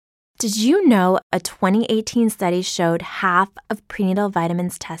Did you know a 2018 study showed half of prenatal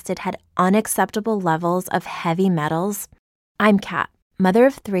vitamins tested had unacceptable levels of heavy metals? I'm Kat, mother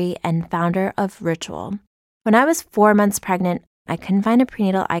of 3 and founder of Ritual. When I was 4 months pregnant, I couldn't find a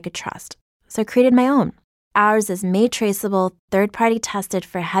prenatal I could trust, so I created my own. Ours is made traceable, third-party tested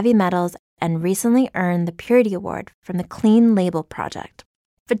for heavy metals, and recently earned the Purity Award from the Clean Label Project.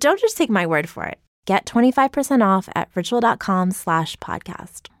 But don't just take my word for it. Get 25% off at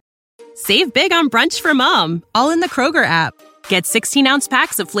ritual.com/podcast. Save big on brunch for mom, all in the Kroger app. Get 16-ounce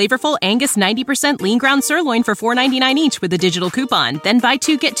packs of flavorful Angus 90% lean ground sirloin for $4.99 each with a digital coupon. Then buy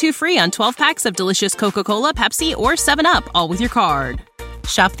 2, get 2 free on 12 packs of delicious Coca-Cola, Pepsi, or 7-Up, all with your card.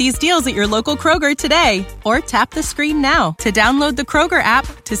 Shop these deals at your local Kroger today, or tap the screen now to download the Kroger app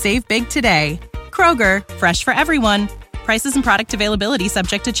to save big today. Kroger, fresh for everyone. Prices and product availability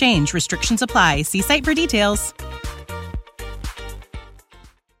subject to change. Restrictions apply. See site for details.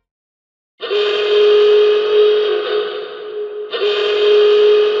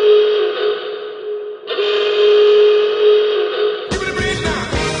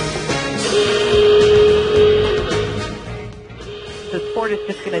 The sport is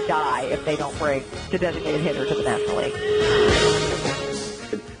just going to die if they don't bring the designated hitter to the National League.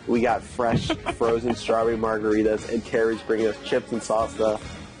 We got fresh frozen strawberry margaritas, and Terry's bringing us chips and salsa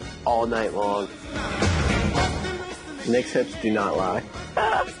all night long. Nick's hips do not lie.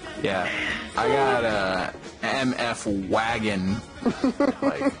 Yeah, I got a MF wagon.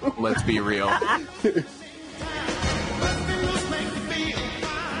 Like, let's be real. The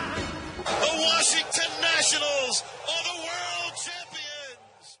Washington Nationals are the world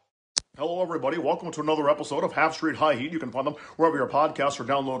champions. Hello, everybody. Welcome to another episode of Half Street High Heat. You can find them wherever your podcasts are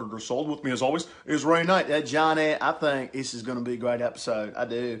downloaded or sold. With me, as always, is Ray Knight. Johnny, I think this is going to be a great episode. I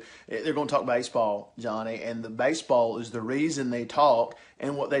do. They're going to talk baseball, Johnny, and the baseball is the reason they talk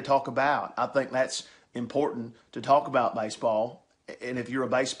and what they talk about. I think that's important to talk about baseball. And if you're a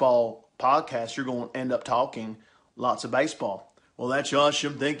baseball podcast, you're going to end up talking lots of baseball. Well, that's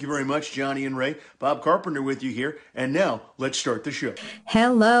awesome. Thank you very much, Johnny and Ray. Bob Carpenter with you here. And now, let's start the show.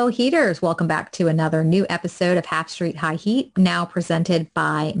 Hello, Heaters. Welcome back to another new episode of Half Street High Heat, now presented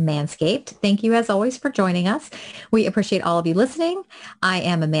by Manscaped. Thank you, as always, for joining us. We appreciate all of you listening. I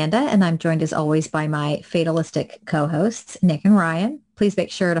am Amanda, and I'm joined, as always, by my fatalistic co-hosts, Nick and Ryan. Please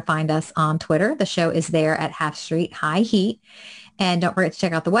make sure to find us on Twitter. The show is there at Half Street High Heat. And don't forget to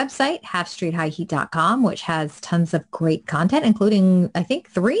check out the website, halfstreethighheat.com, which has tons of great content, including, I think,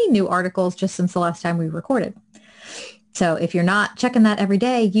 3 new articles just since the last time we recorded. So if you're not checking that every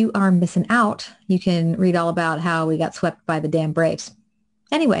day, you are missing out. You can read all about how we got swept by the damn Braves.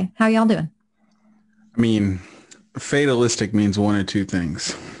 Anyway, how y'all doing? I mean, fatalistic means one of 2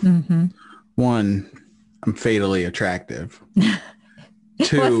 things. Mm-hmm. 1, I'm fatally attractive.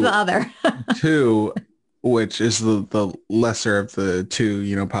 2, what's the other? 2, which is the lesser of the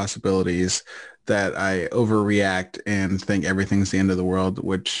 2, possibilities, that I overreact and think everything's the end of the world,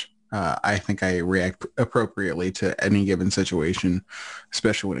 which I think I react appropriately to any given situation,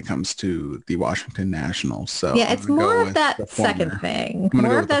 especially when it comes to the Washington Nationals. So yeah, it's more of that second thing.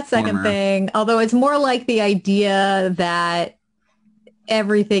 More of that second thing, although it's more like the idea that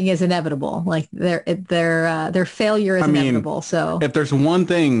everything is inevitable. Like their failure is inevitable. So if there's one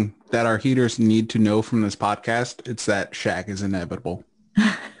thing that our Heaters need to know from this podcast, it's that Shaq is inevitable.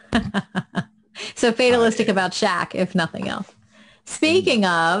 So fatalistic about Shaq, if nothing else. Speaking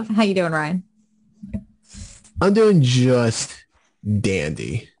of, how you doing, Ryan? I'm doing just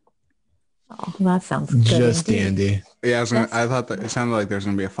dandy. Oh, that sounds good. Just indeed. dandy. Yeah, I thought that it sounded like there's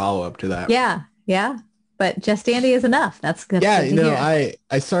going to be a follow-up to that. Yeah. But just dandy is enough. That's good. Yeah, hear.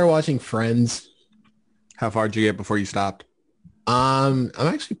 I started watching Friends. How far did you get before you stopped? I'm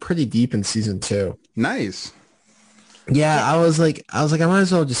actually pretty deep in season 2. Nice. Yeah, I was like, I might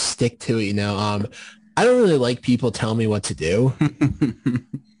as well just stick to it, I don't really like people telling me what to do.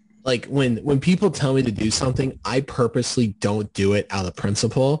 Like when people tell me to do something, I purposely don't do it out of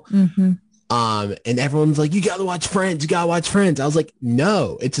principle. Mm-hmm. And everyone's like, you gotta watch Friends. I was like,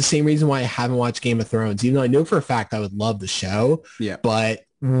 no, it's the same reason why I haven't watched Game of Thrones, even though I know for a fact I would love the show. Yeah. But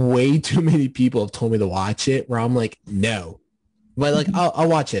way too many people have told me to watch it where I'm like, no. But like, I'll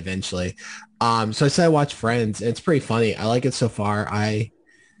watch it eventually. So I said I watch Friends, and it's pretty funny. I like it so far. I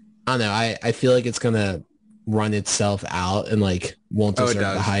don't know. I feel like it's gonna run itself out and like won't deserve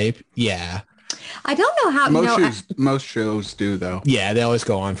the hype. Yeah. I don't know how most shows do though. Yeah, they always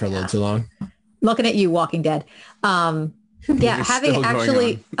go on for a little too long. Looking at you, Walking Dead. Yeah, having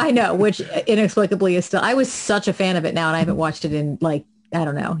actually, I know, which inexplicably is still. I was such a fan of it now, and I haven't watched it in like I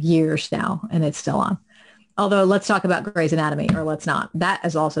don't know years now, and it's still on. Although let's talk about Grey's Anatomy, or let's not. That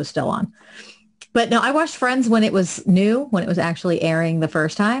is also still on. But no, I watched Friends when it was new, when it was actually airing the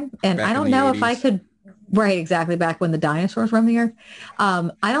first time. And Back I in don't the know 80s. if I could, right, exactly, back when the dinosaurs roamed the earth.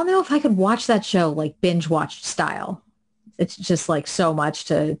 I don't know if I could watch that show like binge watch style. It's just like so much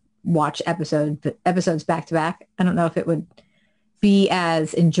to watch episodes back to back. I don't know if it would be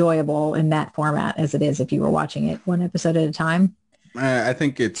as enjoyable in that format as it is if you were watching it one episode at a time. I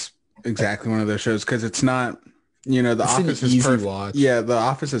think it's exactly one of those shows because it's not, you know, The It's an Office is easy perfect. watch. Yeah, The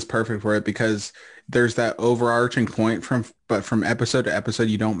Office is perfect for it because there's that overarching point but from episode to episode,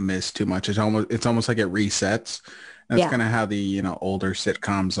 you don't miss too much. It's almost like it resets. That's Yeah. kind of how the, you know, older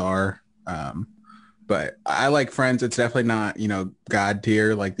sitcoms are. But I like Friends. It's definitely not, you know, God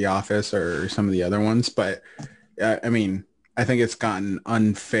tier like The Office or some of the other ones. But I mean, I think it's gotten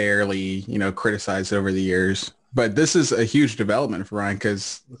unfairly, you know, criticized over the years. But this is a huge development for Ryan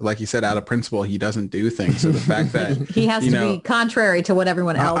because, like you said, out of principle, he doesn't do things. So the fact that He has you to know, be contrary to what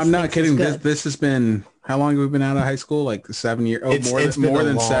everyone else I'm not thinks kidding. is This good. this has been how long have we been out of high school? Like 7 years? Oh, It's been more a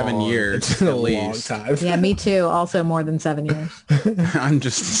than long- 7 years It's been a at long least. time. Yeah, me too. Also more than 7 years. I'm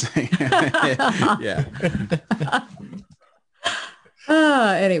just saying. Yeah.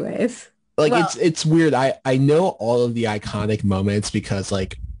 Anyways. Like Well- it's weird. I know all of the iconic moments because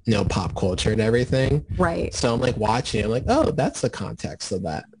like, you know, pop culture and everything. Right. So I'm like watching. I'm like, oh, that's the context of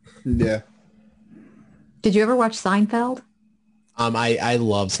that. Yeah. Did you ever watch Seinfeld? I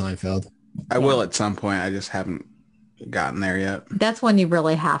love Seinfeld. I will at some point. I just haven't gotten there yet. That's one you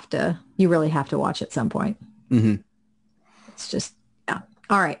really have to watch at some point. Mm-hmm. It's just, yeah.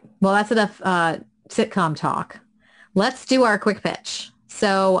 All right. Well, that's enough sitcom talk. Let's do our quick pitch.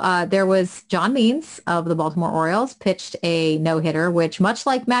 So there was John Means of the Baltimore Orioles pitched a no-hitter, which much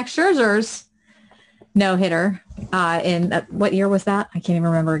like Max Scherzer's no-hitter in what year was that? I can't even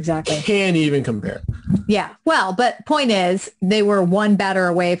remember exactly. Can't even compare. Yeah. Well, but point is they were one batter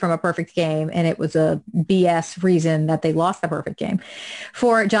away from a perfect game, and it was a BS reason that they lost the perfect game.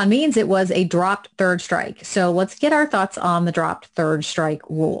 For John Means, it was a dropped third strike. So let's get our thoughts on the dropped third strike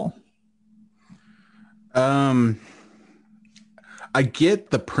rule. I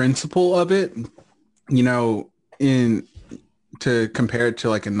get the principle of it, you know, to compare it to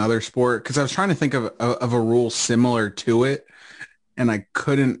like another sport, because I was trying to think of a rule similar to it, and I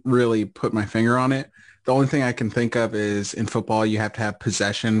couldn't really put my finger on it. The only thing I can think of is in football, you have to have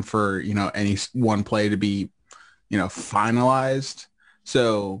possession for, you know, any one play to be, you know, finalized.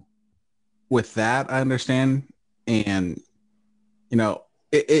 So with that, I understand. And, you know,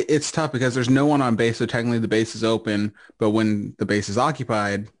 it's tough because there's no one on base. So technically the base is open, but when the base is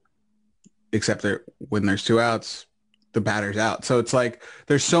occupied, except when there's two outs, the batter's out. So it's like,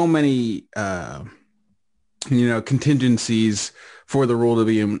 there's so many, you know, contingencies for the rule to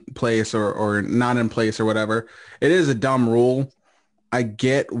be in place or not in place or whatever. It is a dumb rule. I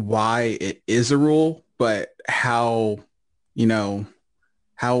get why it is a rule, but how, you know,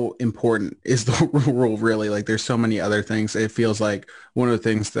 how important is the rule really? Like there's so many other things. It feels like one of the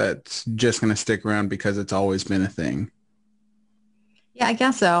things that's just going to stick around because it's always been a thing. Yeah, I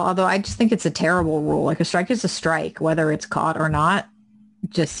guess so. Although I just think it's a terrible rule. Like a strike is a strike, whether it's caught or not. It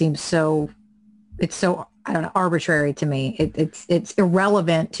just seems so, it's so, I don't know, arbitrary to me. It's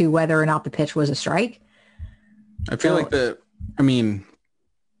irrelevant to whether or not the pitch was a strike. I feel like you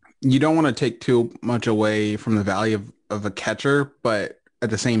don't want to take too much away from the value of a catcher, but at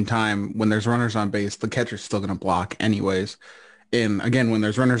the same time, when there's runners on base, the catcher's still going to block anyways. And again, when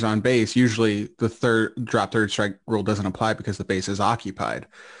there's runners on base, usually the drop third strike rule doesn't apply because the base is occupied.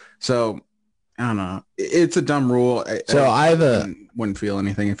 So I don't know. It's a dumb rule. So I wouldn't feel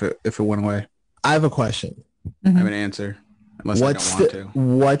anything if it went away. I have a question. I have an answer, unless I don't want to.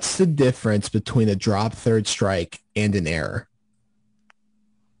 What's the difference between a drop third strike and an error?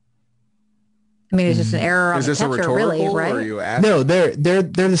 I mean, it's just an error on Is the this a catcher, really, rhetorical, right? or are you asking? No, they're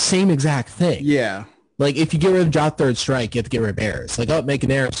the same exact thing. Yeah. Like if you get rid of drop third strike, you have to get rid of errors. Like, oh, make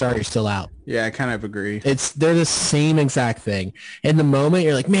an error. Sorry, you're still out. Yeah, I kind of agree. They're the same exact thing. In the moment,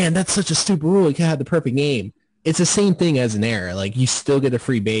 you're like, man, that's such a stupid rule. You could have the perfect game. It's the same thing as an error. Like you still get a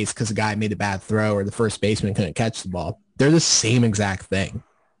free base because the guy made a bad throw or the first baseman couldn't catch the ball. They're the same exact thing.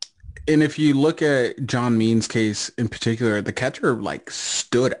 And if you look at John Means' case in particular, the catcher like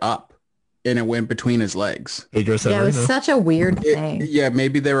stood up and it went between his legs. Yeah, it was such a weird thing. Yeah,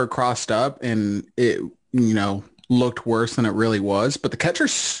 maybe they were crossed up and it, you know, looked worse than it really was, but the catcher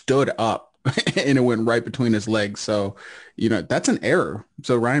stood up and it went right between his legs. So, you know, that's an error.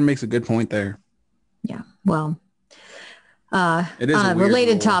 So Ryan makes a good point there. Yeah. Well, it is on a a weird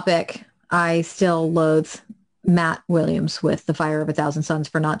related rule. topic, I still loathe Matt Williams with the Fire of a Thousand Suns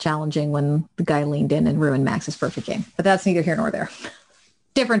for not challenging when the guy leaned in and ruined Max's perfect game. But that's neither here nor there.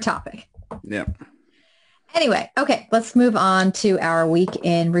 Different topic. Yeah. Anyway, okay, let's move on to our week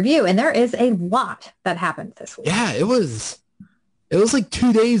in review. And there is a lot that happened this week. Yeah, it was like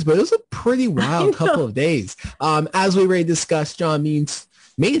 2 days, but it was a pretty wild couple of days. As we already discussed, John Means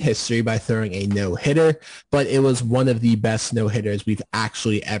made history by throwing a no-hitter, but it was one of the best no-hitters we've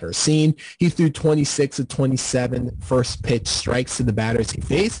actually ever seen. He threw 26 of 27 first pitch strikes to the batters he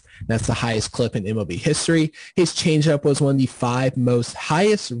faced. That's the highest clip in MLB history. His changeup was one of the 5 most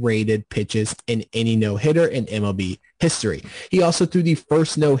highest rated pitches in any no-hitter in MLB history. He also threw the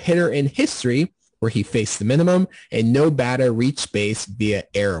first no-hitter in history where he faced the minimum and no batter reached base via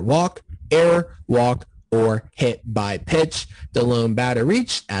error, walk, or hit by pitch. The lone batter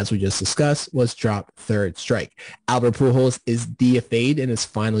reached, as we just discussed, was dropped third strike. Albert Pujols is DFA'd in his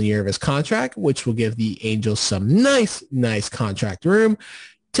final year of his contract, which will give the Angels some nice contract room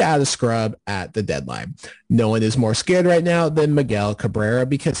to add a scrub at the deadline. No one is more scared right now than Miguel Cabrera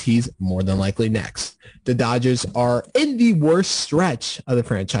because he's more than likely next. The Dodgers are in the worst stretch of the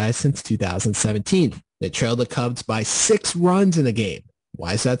franchise since 2017. They trailed the Cubs by 6 runs in a game.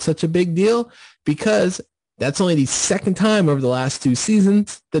 Why is that such a big deal? Because that's only the second time over the last 2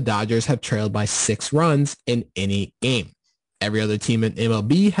 seasons the Dodgers have trailed by 6 runs in any game. Every other team in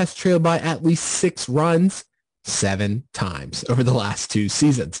MLB has trailed by at least 6 runs 7 times over the last 2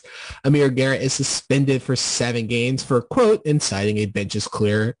 seasons. Amir Garrett is suspended for 7 games for, quote, inciting a benches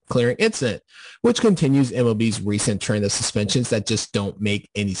clearing incident, which continues MLB's recent trend of suspensions that just don't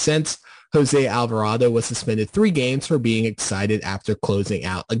make any sense. Jose Alvarado was suspended 3 games for being excited after closing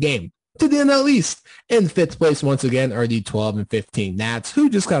out a game. To the NL East, in 5th place once again are the 12 and 15 Nats, who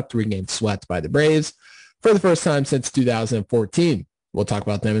just got 3 games swept by the Braves for the first time since 2014. We'll talk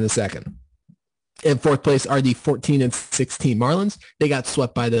about them in a second. In 4th place are the 14 and 16 Marlins. They got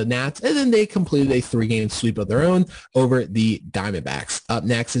swept by the Nats, and then they completed a 3-game sweep of their own over the Diamondbacks. Up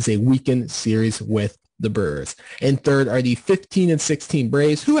next is a weekend series with the Brewers. In 3rd are the 15 and 16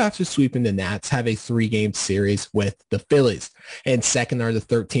 Braves, who after sweeping the Nats have a 3-game series with the Phillies. And 2nd are the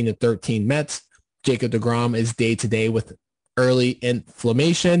 13 and 13 Mets. Jacob deGrom is day-to-day with early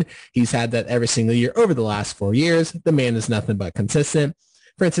inflammation. He's had that every single year over the last 4 years. The man is nothing but consistent.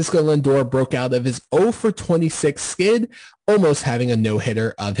 Francisco Lindor broke out of his 0 for 26 skid, almost having a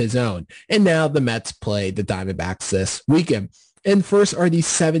no-hitter of his own. And now the Mets play the Diamondbacks this weekend. And first are the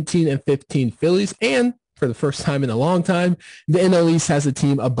 17 and 15 Phillies, and for the first time in a long time, the NL East has a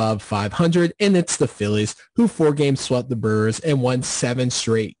team above 500, and it's the Phillies, who 4 games swept the Brewers and won 7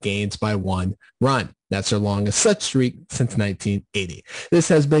 straight games by 1 run. That's their longest such streak since 1980. This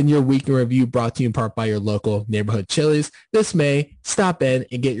has been your Week in Review, brought to you in part by your local neighborhood Chili's. This May, stop in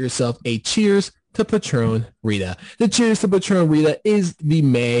and get yourself a Cheers to Patron Rita. The Cheers to Patron Rita is the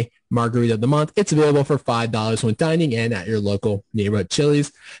May margarita of the month. It's available for $5 when dining in at your local neighborhood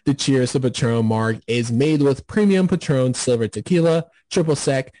Chili's. The Cheers to Patron Marg is made with premium Patron silver tequila, triple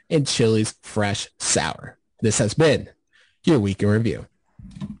sec, and Chili's fresh sour. This has been your Week in Review.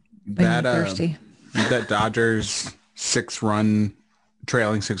 That Dodgers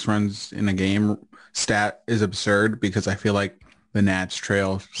trailing 6 runs in a game stat is absurd because I feel like the Nats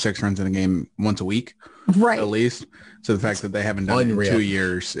trail 6 runs in a game once a week, right? At least. So the fact that they haven't done it in 2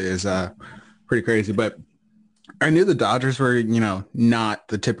 years is pretty crazy. But I knew the Dodgers were, not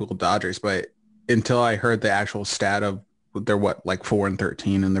the typical Dodgers, but until I heard the actual stat of they're 4 and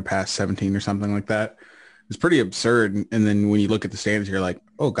 13 in their past 17 or something like that. It's pretty absurd. And then when you look at the standings, you're like,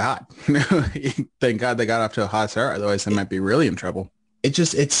 oh God, thank God they got off to a hot start. Otherwise they might be really in trouble.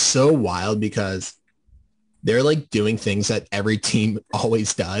 It's so wild because they're doing things that every team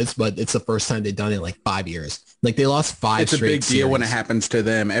always does, but it's the first time they've done it in 5 years. They lost 5 straight. It's a big deal when it happens to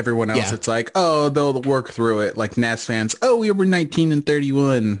them. Everyone else, It's like, oh, they'll work through it. Like Nats fans, oh, we were 19 and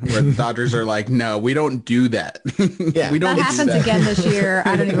 31. Where the Dodgers are like, no, we don't do that. Yeah, we don't. That happens again this year.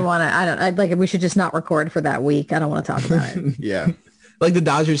 I don't even want to. We should just not record for that week. I don't want to talk about it. Yeah, the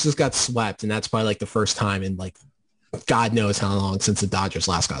Dodgers just got swept, and that's probably the first time in God knows how long since the Dodgers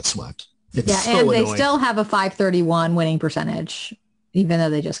last got swept. It's so and annoying. They still have a .531 winning percentage, even though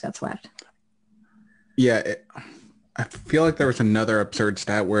they just got swept. Yeah, I feel like there was another absurd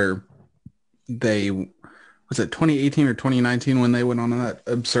stat where was it 2018 or 2019 when they went on that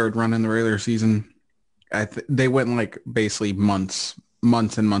absurd run in the regular season? They went basically months and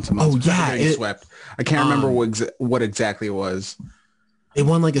months and months. Oh yeah, getting swept. I can't remember what exactly it was. They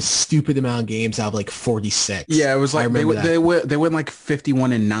won a stupid amount of games out of 46. Yeah, it was they went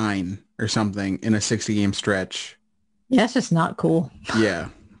 51 and 9 or something in a 60 game stretch. Yeah, it's just not cool. Yeah.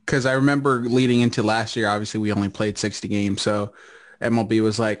 because I remember leading into last year, obviously we only played 60 games. So MLB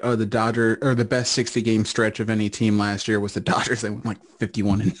was like, oh, the best 60 game stretch of any team last year was the Dodgers. They went like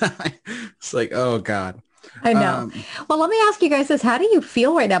 51-9. It's like, oh God. I know. Well, let me ask you guys this. How do you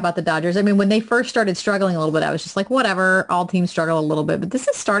feel right now about the Dodgers? I mean, when they first started struggling a little bit, I was just like, whatever, all teams struggle a little bit, but this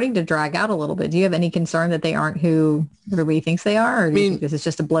is starting to drag out a little bit. Do you have any concern that they aren't who everybody thinks they are? Or do you think this is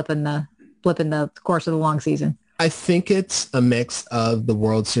just a blip in the course of the long season? I think it's a mix of the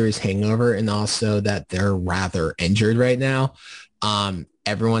World Series hangover and also that they're rather injured right now.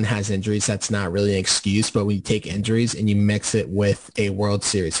 Everyone has injuries. That's not really an excuse, but when you take injuries and you mix it with a World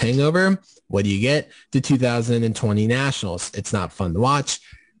Series hangover, what do you get? The 2020 Nationals. It's not fun to watch.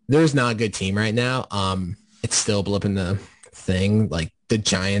 There's not a good team right now. It's still blipping the thing. Like the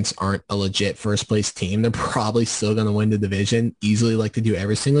Giants aren't a legit first place team. They're probably still going to win the division easily like they do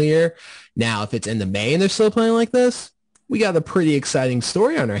every single year. Now, if it's in the May and they're still playing like this, we got a pretty exciting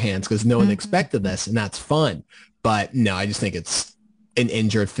story on our hands because no one expected this, and that's fun. But no, I just think it's an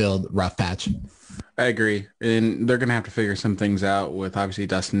injured-filled rough patch. I agree. And they're going to have to figure some things out with obviously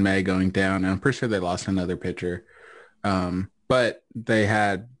Dustin May going down. And I'm pretty sure they lost another pitcher. But they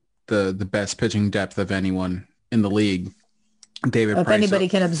had the best pitching depth of anyone in the league. David Price. If anybody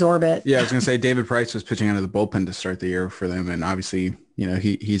can absorb it. Yeah, I was going to say David Price was pitching under the bullpen to start the year for them. And obviously,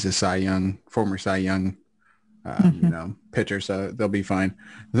 he's a former Cy Young, pitcher. So they'll be fine.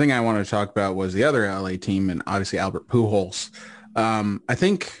 The thing I want to talk about was the other LA team and obviously Albert Pujols. I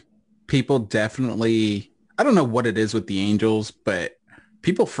think people definitely, I don't know what it is with the Angels, but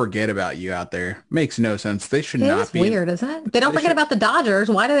people forget about you out there. Makes no sense. They should not be. It's weird, isn't it? They don't forget about the Dodgers.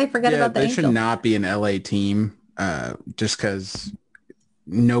 Why do they forget about the Angels? They should not be an LA team just because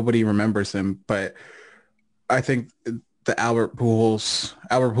nobody remembers them. But I think the Albert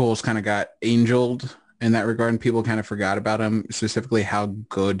Pujols kind of got angeled in that regard, and people kind of forgot about him, specifically how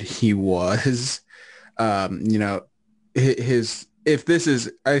good he was. I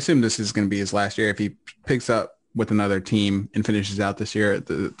assume this is going to be his last year. If he picks up with another team and finishes out this year,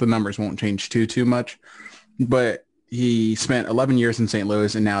 the numbers won't change too much. But he spent 11 years in St.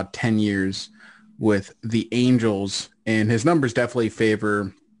 Louis and now 10 years with the Angels, and his numbers definitely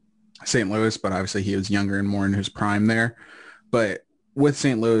favor St. Louis, but obviously he was younger and more in his prime there. But with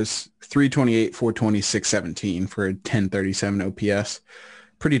St. Louis, 328, 420, 617 for a 1037 OPS.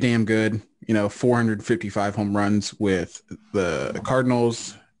 Pretty damn good. 455 home runs with the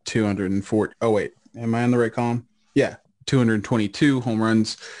Cardinals, 204. Oh, wait, am I on the right column? Yeah, 222 home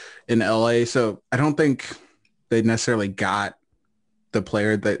runs in LA. So I don't think they necessarily got the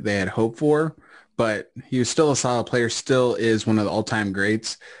player that they had hoped for, but he was still a solid player, still is one of the all-time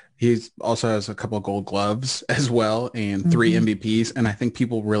greats. He also has a couple of Gold Gloves as well and 3 MVPs. And I think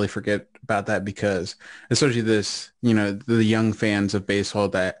people really forget about that because especially this, the young fans of baseball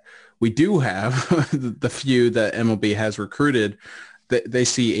that we do have, the few that MLB has recruited, they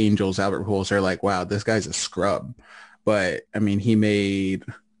see Angels, Albert Pujols, they're like, wow, this guy's a scrub. But, I mean, he made,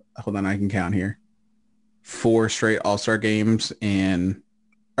 hold on, I can count here, 4 straight All-Star games and,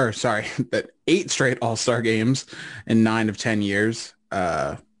 8 straight All-Star games in 9 of 10 years.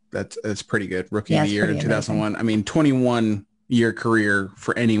 That's pretty good. Rookie of the year in 2001. I mean, 21-year career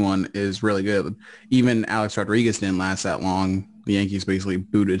for anyone is really good. Even Alex Rodriguez didn't last that long. The Yankees basically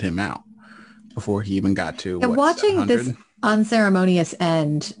booted him out before he even got to watching 100? This unceremonious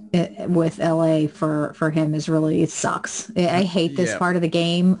end with LA for him is really, it sucks. I hate this part of the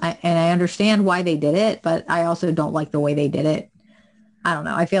game, and I understand why they did it, but I also don't like the way they did it. I don't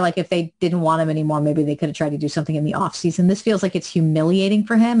know. I feel like if they didn't want him anymore, maybe they could have tried to do something in the off season. This feels like it's humiliating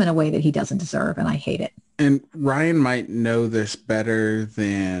for him in a way that he doesn't deserve, and I hate it. And Ryan might know this better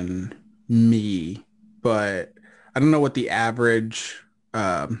than me, but I don't know what the average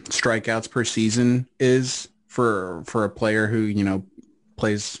strikeouts per season is for a player who,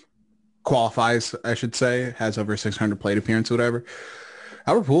 qualifies, I should say, has over 600 plate appearances, whatever.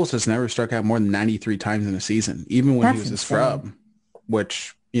 Albert Pujols has never struck out more than 93 times in a season, even when he was a scrub,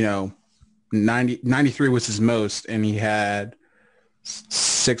 which, 93 was his most, and he had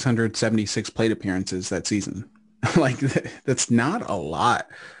 676 plate appearances that season. Like, that's not a lot.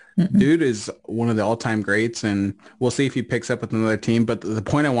 Dude is one of the all-time greats, and we'll see if he picks up with another team. But the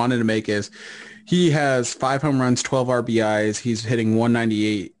point I wanted to make is he has 5 home runs, 12 RBIs. He's hitting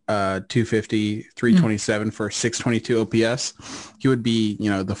 198, 250, 327 for 622 OPS. He would be,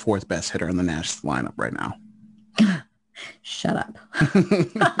 the 4th best hitter in the National lineup right now. Shut up.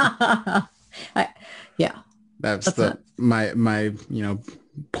 That's my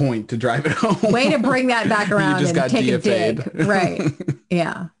point to drive it home. Way to bring that back around and take DFA'd. a dig. Right.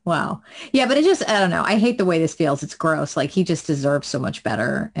 Yeah. Wow. Yeah, but it just, I don't know. I hate the way this feels. It's gross. Like he just deserves so much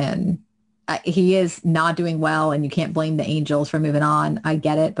better. And he is not doing well, and you can't blame the Angels for moving on. I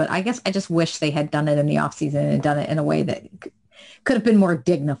get it. But I guess I just wish they had done it in the offseason and done it in a way that could have been more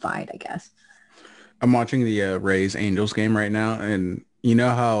dignified, I guess. I'm watching the Rays Angels game right now, and you know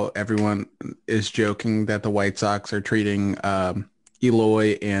how everyone is joking that the White Sox are treating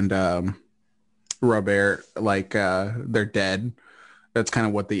Eloy and Robert like they're dead. That's kind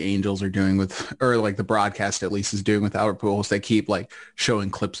of what the Angels are doing with, or like the broadcast at least is doing with Albert Pujols. They keep like showing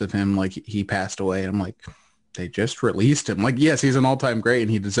clips of him like he passed away. And I'm like, they just released him. Like, yes, he's an all-time great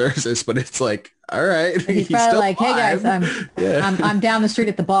and he deserves this, but it's like, all right. He's probably still like, alive. Hey guys, I'm down the street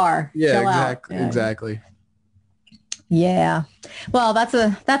at the bar. Yeah, Chill exactly. out. Exactly. Yeah. Well, that's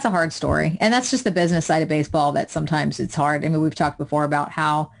a hard story. And that's just the business side of baseball that sometimes it's hard. I mean, we've talked before about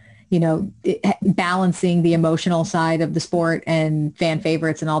how, balancing the emotional side of the sport and fan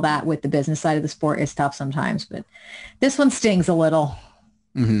favorites and all that with the business side of the sport is tough sometimes, but this one stings a little.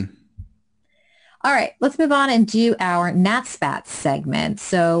 Mm-hmm. All right, let's move on and do our Nat Spats segment.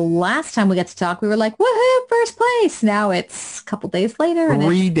 So last time we got to talk, we were like, woohoo, first place. Now it's a couple days later.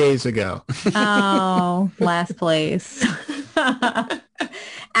 3 days ago. Oh, last place.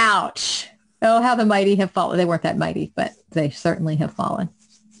 Ouch. Oh, how the mighty have fallen. They weren't that mighty, but they certainly have fallen.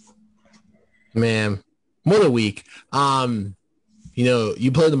 Man, what a week. You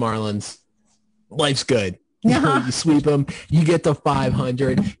play the Marlins. Life's good. You sweep them. You get to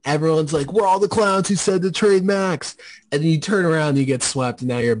 500. Everyone's like, we're all the clowns who said to trade Max. And then you turn around and you get swept, and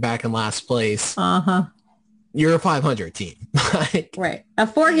now you're back in last place. Uh-huh. You're a 500 team. Right. A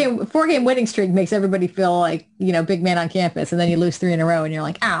four-game winning streak makes everybody feel like, big man on campus. And then you lose 3 in a row and you're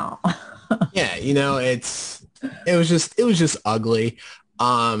like, ow. Yeah, it was just ugly.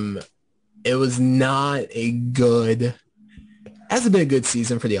 It was not hasn't been a good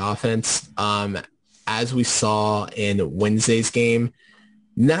season for the offense. As we saw in Wednesday's game,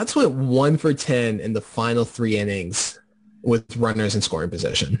 Nats went 1 for 10 in the final 3 innings with runners in scoring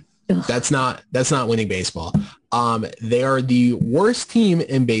position. Ugh. That's not winning baseball. They are the worst team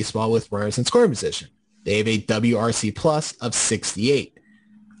in baseball with runners in scoring position. They have a WRC plus of 68.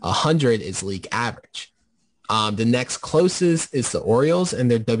 100 is league average. The next closest is the Orioles,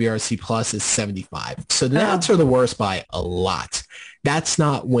 and their WRC plus is 75. So the Nats are the worst by a lot. That's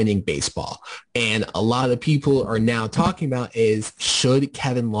not winning baseball. And a lot of people are now talking about is, should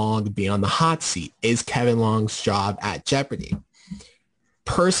Kevin Long be on the hot seat? Is Kevin Long's job at jeopardy?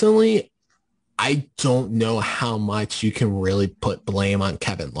 Personally, I don't know how much you can really put blame on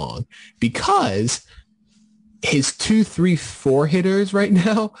Kevin Long, because his 2, 3, 4 hitters right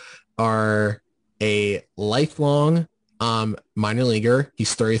now are a lifelong minor leaguer.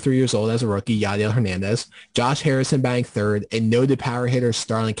 He's 33 years old as a rookie, Yadiel Hernandez. Josh Harrison batting 3rd, and noted power hitter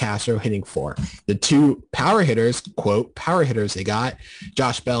Starlin Castro hitting 4. The 2 power hitters, quote, power hitters they got,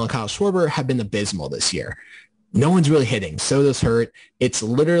 Josh Bell and Kyle Schwarber, have been abysmal this year. No one's really hitting. Soto's hurt. It's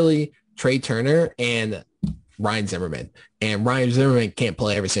literally Trey Turner and Ryan Zimmerman. And Ryan Zimmerman can't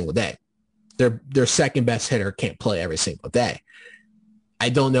play every single day. Their second best hitter can't play every single day. I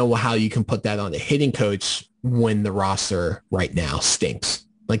don't know how you can put that on the hitting coach when the roster right now stinks.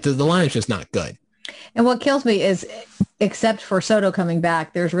 Like the lineup's just not good. And what kills me is, except for Soto coming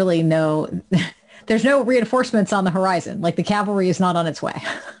back, there's really there's no reinforcements on the horizon. Like the cavalry is not on its way.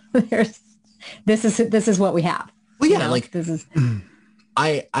 This is what we have. Well, yeah, this is.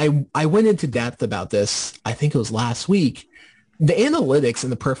 I went into depth about this. I think it was last week. The analytics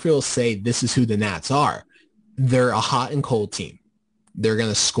and the peripherals say this is who the Nats are. They're a hot and cold team. They're going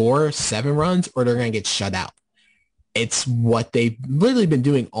to score 7 runs or they're going to get shut out. It's what they've literally been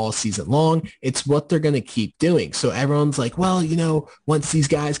doing all season long. It's what they're going to keep doing. So everyone's like, well, once these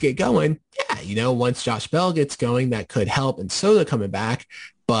guys get going, yeah, once Josh Bell gets going, that could help, and Soto coming back.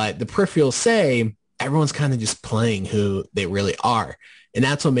 But the peripherals say everyone's kind of just playing who they really are. And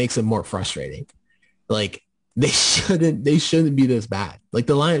that's what makes it more frustrating. Like, they shouldn't be this bad. Like,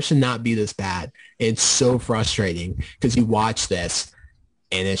 the lineup should not be this bad. It's so frustrating because you watch this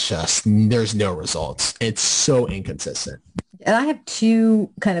and it's just, there's no results. It's so inconsistent. And I have 2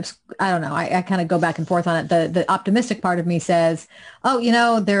 kind of, I don't know, I kind of go back and forth on it. The optimistic part of me says,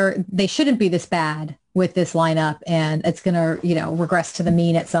 they shouldn't be this bad with this lineup, and it's going to, regress to the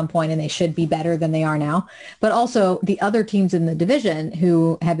mean at some point, and they should be better than they are now. But also the other teams in the division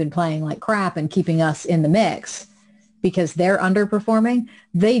who have been playing like crap and keeping us in the mix because they're underperforming,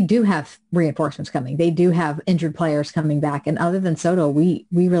 they do have reinforcements coming. They do have injured players coming back. And other than Soto, we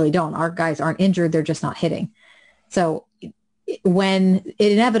really don't. Our guys aren't injured. They're just not hitting. So when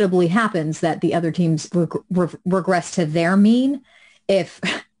it inevitably happens that the other teams regress to their mean, if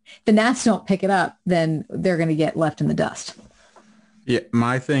the Nats don't pick it up, then they're going to get left in the dust. Yeah,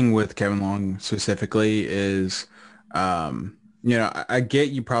 my thing with Kevin Long specifically is, I get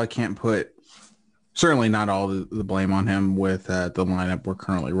you probably can't put, certainly not all the blame on him with the lineup we're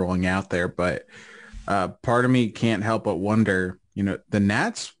currently rolling out there, but part of me can't help but wonder, the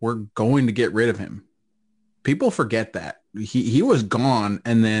Nats were going to get rid of him. People forget that. He was gone,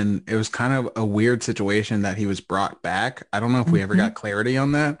 and then it was kind of a weird situation that he was brought back. I don't know if we ever got clarity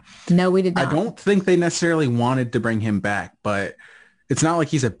on that. No, we did not. I don't think they necessarily wanted to bring him back, but it's not like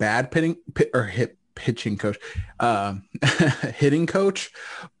he's a bad pitching coach, hitting coach,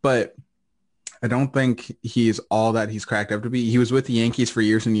 but I don't think he's all that he's cracked up to be. He was with the Yankees for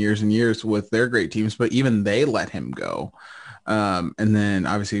years and years and years with their great teams, but even they let him go. And then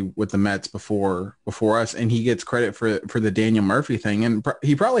obviously with the Mets before us, and he gets credit for the Daniel Murphy thing. And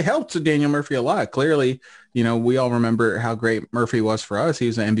he probably helped Daniel Murphy a lot. Clearly, we all remember how great Murphy was for us. He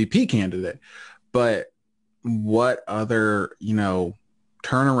was an MVP candidate, but what other,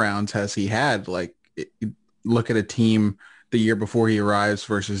 turnarounds has he had? Like, look at a team the year before he arrives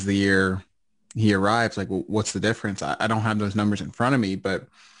versus the year he arrives. Like, what's the difference? I don't have those numbers in front of me, but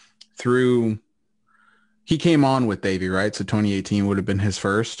he came on with Davey, right? So 2018 would have been his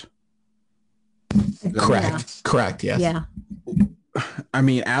first. Correct. Yes. Yeah. I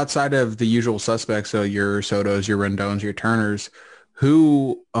mean, outside of the usual suspects, so your Sotos, your Rendones, your Turners,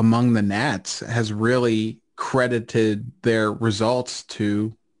 who among the Nats has really credited their results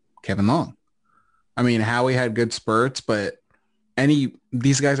to Kevin Long? I mean, Howie had good spurts, but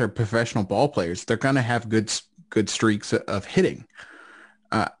these guys are professional ball players. They're going to have good streaks of hitting.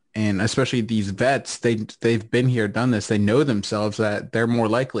 And especially these vets, they've been here, done this. They know themselves that they're more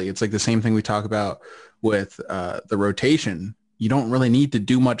likely. It's like the same thing we talk about with the rotation. You don't really need to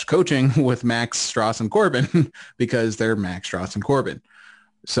do much coaching with Max, Strauss, and Corbin because they're Max, Strauss, and Corbin.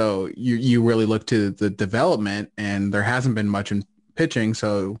 So you really look to the development, and there hasn't been much in pitching.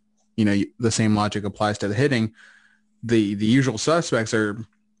 So, the same logic applies to the hitting. The usual suspects are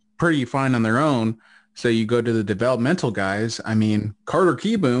pretty fine on their own. So you go to the developmental guys. I mean, Carter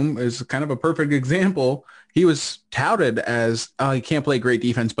Kieboom is kind of a perfect example. He was touted as, he can't play great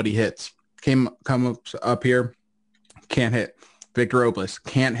defense, but he hits. Come up here, can't hit. Victor Robles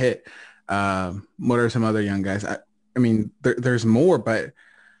can't hit. What are some other young guys? I mean, there's more, but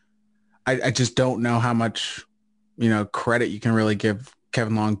I just don't know how much, credit you can really give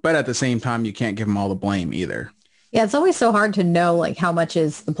Kevin Long. But at the same time, you can't give him all the blame either. Yeah, it's always so hard to know like how much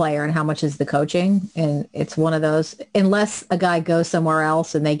is the player and how much is the coaching. And it's one of those, unless a guy goes somewhere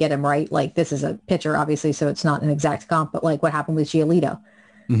else and they get him right. Like this is a pitcher, obviously, so it's not an exact comp, but like what happened with Giolito,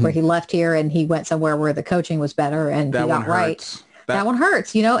 where he left here and he went somewhere where the coaching was better and that he got right. Hurts. That one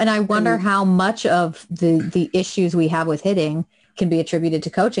hurts, and I wonder how much of the issues we have with hitting can be attributed to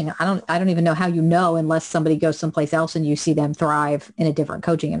coaching. I don't even know how unless somebody goes someplace else and you see them thrive in a different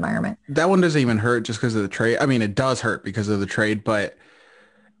coaching environment. That one doesn't even hurt just because of the trade. I mean, it does hurt because of the trade, but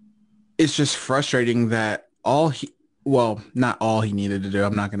it's just frustrating that not all he needed to do.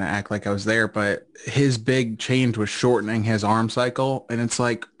 I'm not going to act like I was there, but his big change was shortening his arm cycle. And it's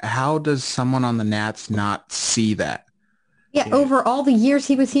like, how does someone on the Nats not see that? Yeah, over all the years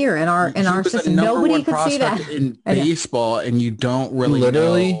he was here in our system, nobody could see that in baseball, and you don't really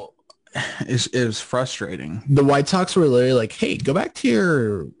literally know. It was frustrating. The White Sox were literally like, "Hey, go back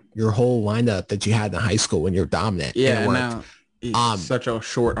to your whole lineup that you had in high school when you're dominant." Yeah, now it's such a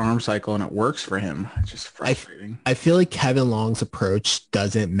short arm cycle, and it works for him. It's just frustrating. I feel like Kevin Long's approach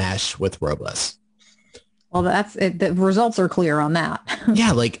doesn't mesh with Robles. Well, that's it. The results are clear on that.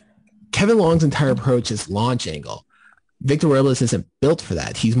 Yeah, like Kevin Long's entire approach is launch angle. Victor Robles isn't built for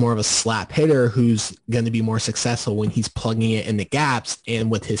that. He's more of a slap hitter who's going to be more successful when he's plugging it in the gaps. And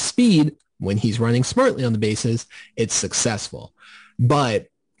with his speed, when he's running smartly on the bases, it's successful. But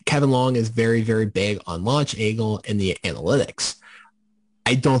Kevin Long is very, very big on launch angle and the analytics.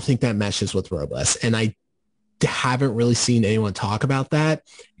 I don't think that meshes with Robles. And I haven't really seen anyone talk about that.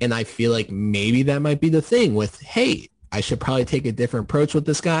 And I feel like maybe that might be the thing with, hey, I should probably take a different approach with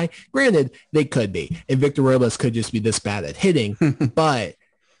this guy. Granted, they could be. And Victor Robles could just be this bad at hitting. But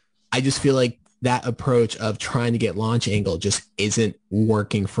I just feel like that approach of trying to get launch angle just isn't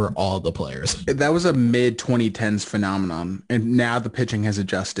working for all the players. That was a mid-2010s phenomenon. And now the pitching has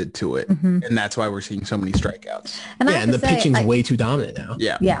adjusted to it. And that's why we're seeing so many strikeouts. And the pitching's way too dominant now.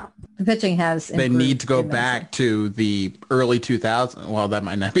 Yeah. The pitching has They need to go back to the early 2000s. Well, that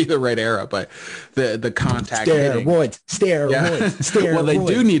might not be the right era, but the contact hitting. Steroids. Well, they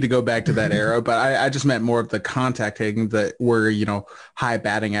do need to go back to that era, but I just meant more of the contact hitting that were, high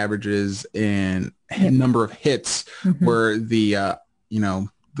batting averages and number of hits where the,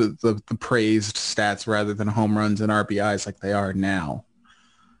 the praised stats rather than home runs and RBIs like they are now.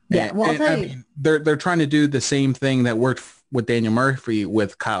 Yeah, well, I'll tell you. Mean, they're trying to do the same thing that worked with Daniel Murphy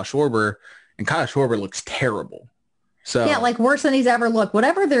with Kyle Schwarber, and Kyle Schwarber looks terrible. So yeah, like worse than he's ever looked.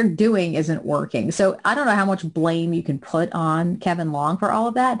 Whatever they're doing isn't working. So I don't know how much blame you can put on Kevin Long for all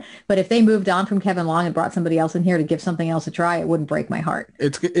of that. But if they moved on from Kevin Long and brought somebody else in here to give something else a try, it wouldn't break my heart.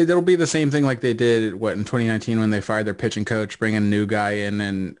 It'll be the same thing like they did in 2019 when they fired their pitching coach, bring a new guy in,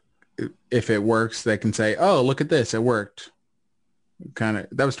 and if it works, they can say, "Oh, look at this, it worked." That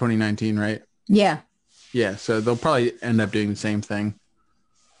was 2019, right? Yeah. Yeah. So they'll probably end up doing the same thing.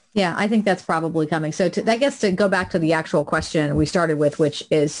 Yeah, I think that's probably coming. So I guess to go back to the actual question we started with, which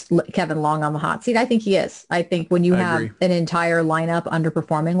is Kevin Long on the hot seat, I think he is. I think when you have an entire lineup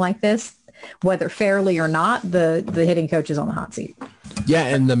underperforming like this, whether fairly or not, the hitting coach is on the hot seat. Yeah,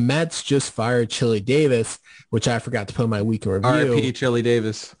 and the Mets just fired Chili Davis, which I forgot to put in my week in review. R.I.P. Chili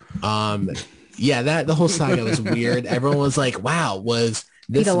Davis. Yeah, the whole saga was weird. Everyone was like, wow, was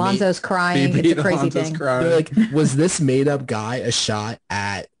this Pete Alonso's crying. It's a crazy thing. They're like, was this made up guy a shot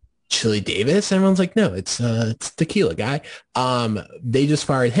at Chili Davis? Everyone's like, no, it's tequila guy. They just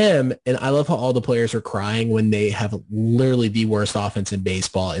fired him, and I love how all the players are crying when they have literally the worst offense in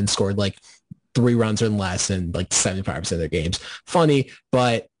baseball and scored like 3 runs or less in like 75% of their games. Funny,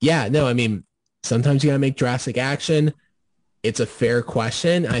 but yeah, no, I mean, sometimes you gotta make drastic action. It's a fair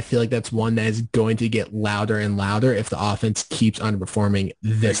question. I feel like that's one that is going to get louder and louder if the offense keeps underperforming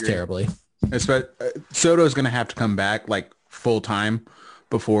this terribly. Soto is going to have to come back like full time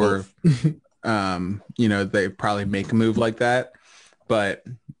before, they probably make a move like that. But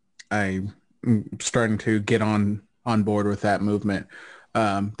I'm starting to get on board with that movement.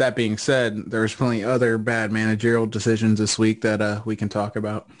 That being said, there's plenty other bad managerial decisions this week that we can talk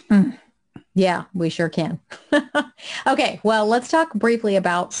about. Yeah, we sure can. Okay, well, let's talk briefly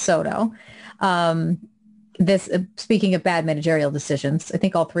about Soto. Speaking of bad managerial decisions, I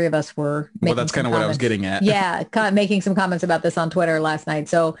think all three of us were making Well, that's kind of what I was getting at. Yeah, kind of making some comments about this on Twitter last night.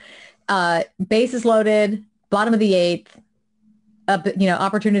 So bases loaded, bottom of the 8th,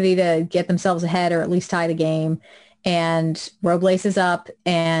 opportunity to get themselves ahead or at least tie the game. And Robles is up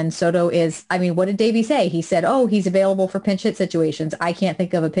and Soto is, what did Davey say? He said, he's available for pinch hit situations. I can't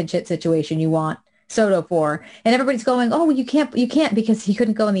think of a pinch hit situation you want Soto for. And everybody's going, you can't because he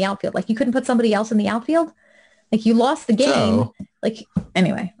couldn't go in the outfield. Like you couldn't put somebody else in the outfield. Like you lost the game.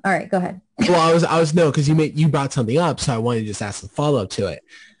 Anyway. All right, go ahead. Well, I was no, because you brought something up. So I wanted to just ask a follow up to it.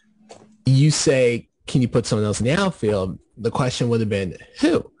 You say, can you put someone else in the outfield? The question would have been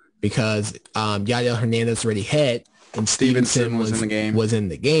who? Because Yadiel Hernandez already hit and Stevenson was in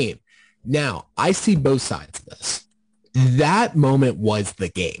the game. Now, I see both sides of this. That moment was the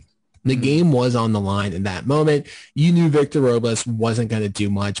game. The game was on the line in that moment. You knew Victor Robles wasn't going to do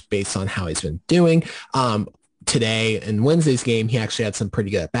much based on how he's been doing. Today in Wednesday's game, he actually had some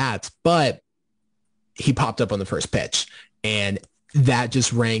pretty good at-bats, but he popped up on the first pitch. And that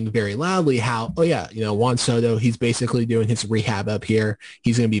just rang very loudly how, Juan Soto, he's basically doing his rehab up here.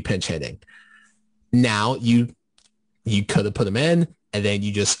 He's going to be pinch hitting. Now you could have put him in and then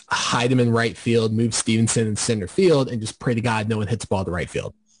you just hide him in right field, move Stevenson in center field and just pray to God no one hits the ball to right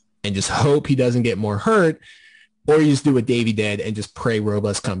field and just hope he doesn't get more hurt. Or you just do what Davey did and just pray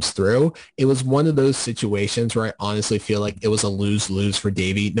Robles comes through. It was one of those situations where I honestly feel like it was a lose-lose for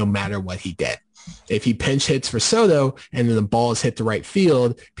Davey no matter what he did. If he pinch hits for Soto and then the ball is hit to right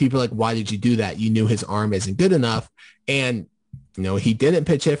field, people are like, why did you do that? You knew his arm isn't good enough. And, he didn't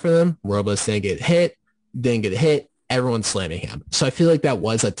pitch hit for them. Robles didn't get hit. Everyone's slamming him. So I feel like that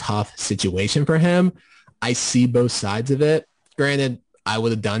was a tough situation for him. I see both sides of it. Granted, I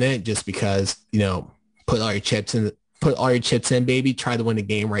would have done it just because, put all your chips in, baby. Try to win the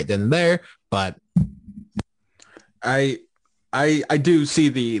game right then and there. But I do see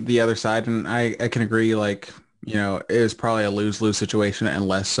the other side, and I can agree. Like, it is probably a lose-lose situation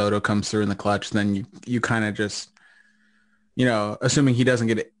unless Soto comes through in the clutch. Then you kind of just, assuming he doesn't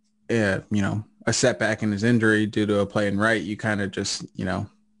get a setback in his injury due to a play in right, you kind of just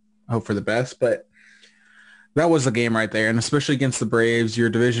hope for the best. But that was the game right there, and especially against the Braves, your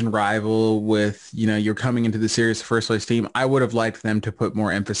division rival with you're coming into the series first place team. I would have liked them to put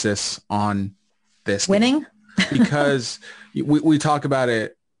more emphasis on this winning. Because we talk about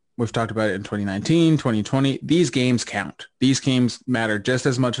it. We've talked about it in 2019, 2020. These games count. These games matter just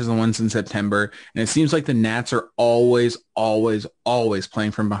as much as the ones in September. And it seems like the Nats are always, always, always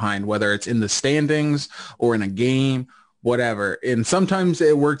playing from behind, whether it's in the standings or in a game, whatever. And sometimes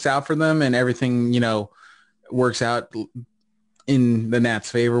it works out for them and everything, works out in the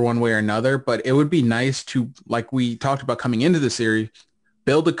Nats' favor one way or another. But it would be nice to, like we talked about coming into the series,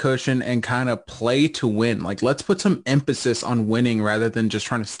 build a cushion and kind of play to win. Like, let's put some emphasis on winning rather than just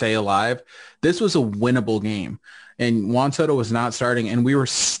trying to stay alive. This was a winnable game, and Juan Soto was not starting, and we were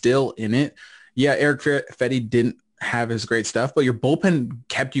still in it. Yeah, Eric Fetty didn't have his great stuff, but your bullpen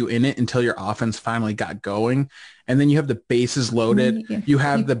kept you in it until your offense finally got going. And then you have the bases loaded. You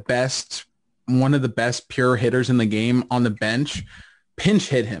have one of the best pure hitters in the game on the bench. Pinch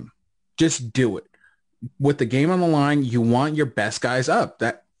hit him. Just do it. With the game on the line, you want your best guys up.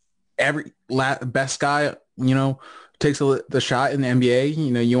 That every best guy, takes the shot in the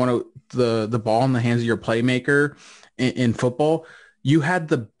NBA. You want the ball in the hands of your playmaker in football. You had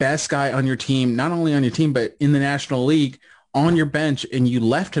the best guy on your team, not only on your team, but in the National League on your bench, and you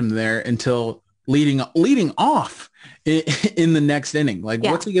left him there until leading off in the next inning. Like,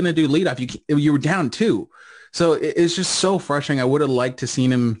 what's he going to do lead off? You were down 2. So it's just so frustrating. I would have liked to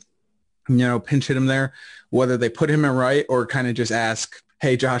seen him, pinch hit him there, whether they put him in right or kind of just ask,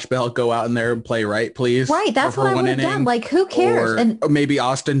 hey, Josh Bell, go out in there and play right, please. Right. That's what I would have done. Like, who cares? Or maybe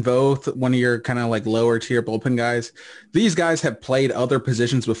Austin Voth, one of your kind of like lower tier bullpen guys. These guys have played other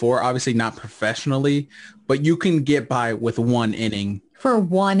positions before, obviously not professionally, but you can get by with 1 inning. For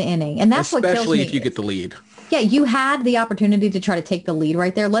 1 inning. And that's what kills me. Especially if you get the lead. Yeah, you had the opportunity to try to take the lead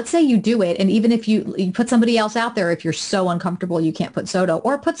right there. Let's say you do it, and even if you put somebody else out there, if you're so uncomfortable you can't put Soto,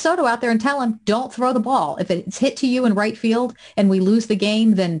 or put Soto out there and tell him, don't throw the ball. If it's hit to you in right field and we lose the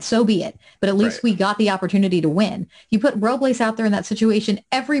game, then so be it. But at least we got the opportunity to win. You put Robles out there in that situation,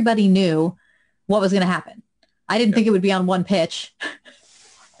 everybody knew what was going to happen. I didn't think it would be on 1 pitch,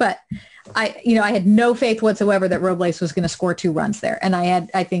 but I had no faith whatsoever that Robles was going to score 2 runs there. And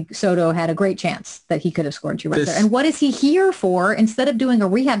I think Soto had a great chance that he could have scored 2 runs there. And what is he here for instead of doing a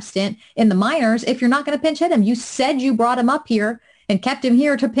rehab stint in the minors if you're not going to pinch hit him? You said you brought him up here and kept him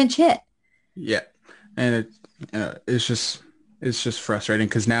here to pinch hit. Yeah. And it's just frustrating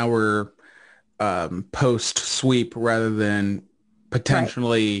because now we're post sweep rather than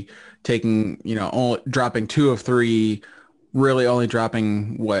potentially taking, only dropping 2 of 3, really only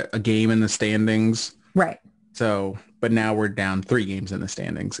dropping a game in the standings. Right. So, but now we're down 3 games in the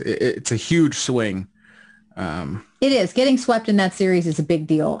standings. It's a huge swing. It is. Getting swept in that series is a big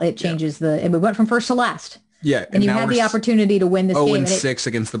deal. It changes and we went from first to last. Yeah. And you had the opportunity to win this game. 0-6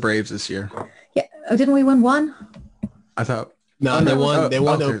 against the Braves this year. Yeah. Oh, didn't we win 1? I thought. No, they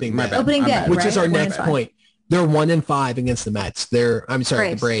won opening day. Opening day. Which is our next point. They're 1-5 against the Mets.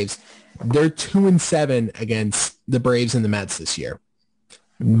 The Braves. They're 2-7 against the Braves and the Mets this year.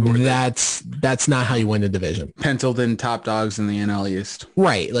 That's not how you win the division. Penciled in top dogs in the NL East.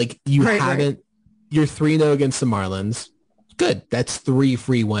 Right. Like you're 3-0 against the Marlins. Good. That's 3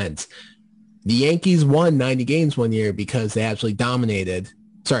 free wins. The Yankees won 90 games one year because they absolutely dominated.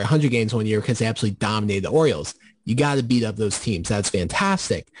 100 games one year because they absolutely dominated the Orioles. You got to beat up those teams. That's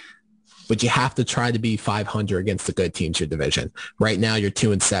fantastic. But you have to try to be 500 against the good teams in your division. Right now, you're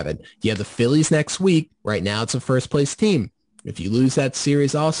 2-7. You have the Phillies next week. Right now, it's a first-place team. If you lose that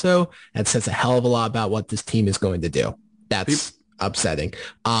series also, that says a hell of a lot about what this team is going to do. That's upsetting.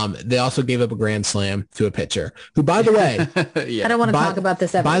 They also gave up a grand slam to a pitcher who, by the way... I don't want to talk about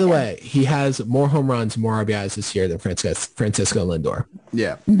this ever By the again. way, he has more home runs, more RBIs this year than Francisco Lindor.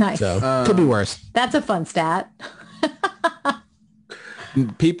 Yeah. Nice. So, could be worse. That's a fun stat.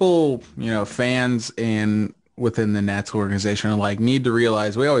 People, fans and within the Nats organization need to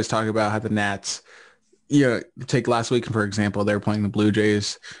realize, we always talk about how the Nats, take last week, for example, they were playing the Blue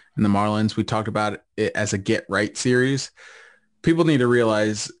Jays and the Marlins. We talked about it as a get right series. People need to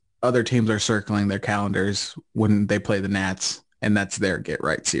realize other teams are circling their calendars when they play the Nats, and that's their get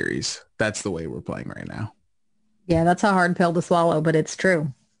right series. That's the way we're playing right now. Yeah, that's a hard pill to swallow, but it's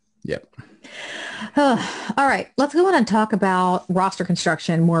true. Yep. All right, let's go on and talk about roster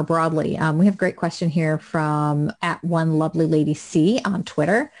construction more broadly. We have a great question here from @OneLovelyLadyC on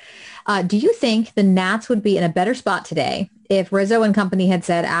Twitter. Do you think the Nats would be in a better spot today if Rizzo and company had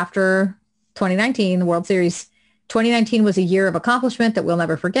said after 2019, the World Series, 2019 was a year of accomplishment that we'll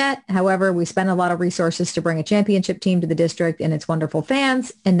never forget. However, we spent a lot of resources to bring a championship team to the district and its wonderful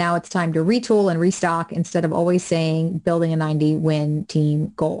fans, and now it's time to retool and restock instead of always saying building a 90-win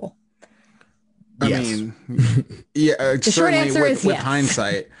team goal? I mean, yeah, the short answer is with yes.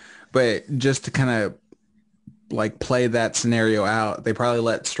 hindsight, but just to kind of play that scenario out, they probably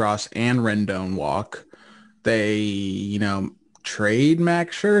let Strauss and Rendon walk. They, trade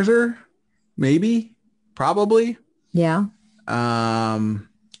Max Scherzer, maybe, probably. Yeah. I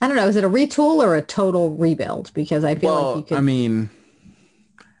don't know. Is it a retool or a total rebuild? Because I feel like you could. I mean,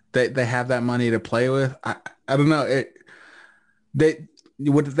 they have that money to play with. I don't know.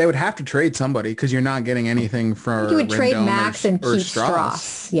 they would have to trade somebody because you're not getting anything for You would trade Rendon Max and or keep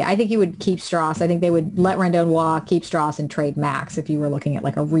Strauss. Yeah, I think you would keep Strauss. I think they would let Rendon walk, keep Strauss, and trade Max if you were looking at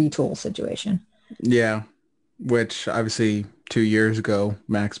like a retool situation. Yeah, which obviously 2 years ago,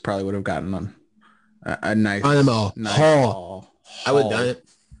 Max probably would have gotten a nice haul. I would have done it.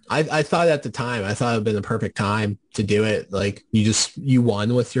 I thought at the time, I thought it would have been the perfect time to do it. Like you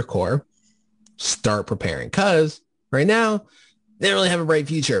won with your core, start preparing. Because right now, they don't really have a bright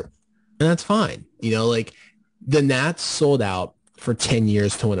future. And that's fine. You know, like the Nats sold out for 10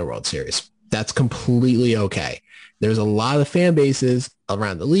 years to win a World Series. That's completely okay. There's a lot of fan bases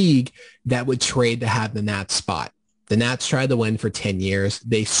around the league that would trade to have the Nats spot. The Nats tried to win for 10 years.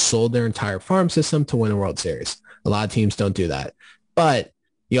 They sold their entire farm system to win a World Series. A lot of teams don't do that. But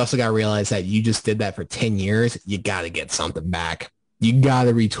you also got to realize that you just did that for 10 years. You got to get something back. You got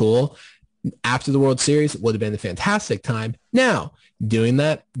to retool. After the World Series would have been a fantastic time. Now, doing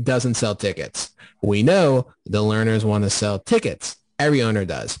that doesn't sell tickets. We know the learners want to sell tickets. Every owner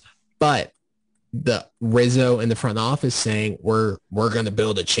does. But the Rizzo in the front office saying, we're going to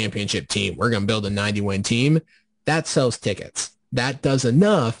build a championship team. We're going to build a 90-win team. That sells tickets. That does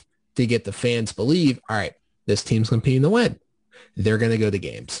enough to get the fans believe, all right, this team's competing to win. They're going to go to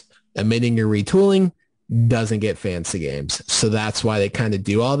games. Admitting you're retooling doesn't get fans to games. So that's why they kind of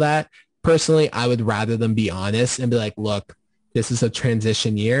do all that. Personally, I would rather them be honest and be like, look, this is a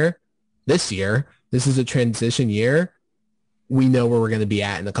transition year. This is a transition year. We know where we're going to be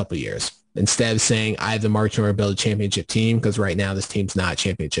at in a couple of years. Instead of saying, I have the marching order to build a championship team, because right now this team's not a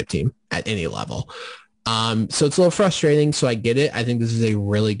championship team at any level. So it's a little frustrating. So I get it. I think this is a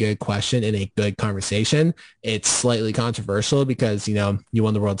really good question and a good conversation. It's slightly controversial because, you know, you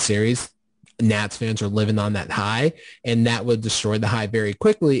won the World Series. Nats fans are living on that high, and that would destroy the high very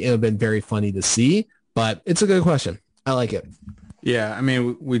quickly. It would have been very funny to see, but it's a good question. I like it. Yeah, I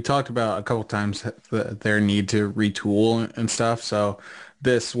mean, we talked about a couple times their need to retool and stuff. So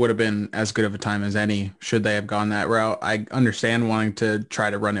this would have been as good of a time as any should they have gone that route. I understand wanting to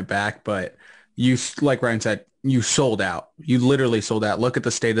try to run it back, but you, like Ryan said, you sold out. You literally sold out. Look at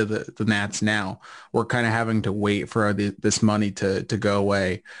the state of the Nats now. We're kind of having to wait for this money to go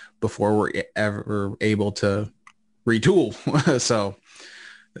away before we're ever able to retool. So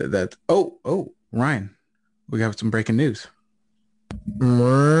that, Ryan, we have some breaking news.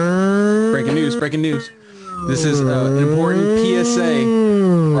 Breaking news. This is an important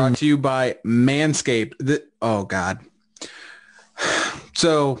PSA brought to you by Manscaped. Oh, God.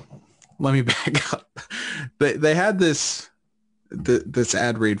 So let me back up. They had this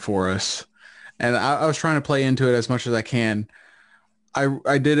ad read for us, and I was trying to play into it as much as I can.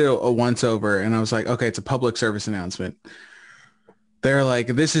 I did it a once over, and I was like, okay, it's a public service announcement. They're like,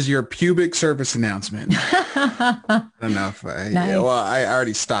 this is your pubic service announcement. I don't know if I, nice. Well, I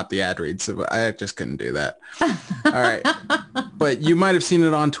already stopped the ad read, so I just couldn't do that. All right. But you might have seen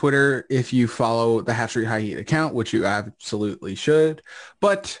it on Twitter if you follow the Half Street High Heat account, which you absolutely should.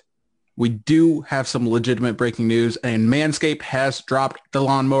 But we do have some legitimate breaking news, and Manscaped has dropped the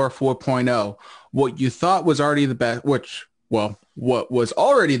Lawnmower 4.0. What you thought was already the best, what was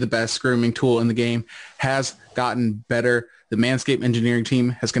already the best grooming tool in the game has gotten better. The Manscaped engineering team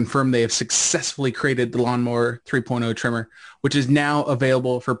has confirmed they have successfully created the Lawnmower 3.0 trimmer, which is now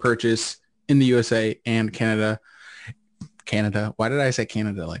available for purchase in the USA and Canada. Why did I say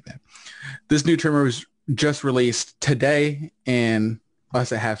Canada like that? This new trimmer was just released today, and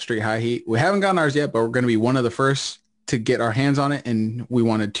us at Half Street High Heat, we haven't gotten ours yet, but we're going to be one of the first to get our hands on it, and we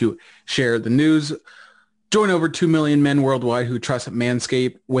wanted to share the news. Join over 2 million men worldwide who trust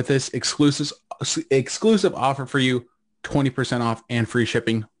Manscaped with this exclusive offer for you. 20% off and free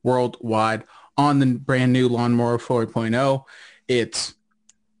shipping worldwide on the brand new Lawnmower 4.0.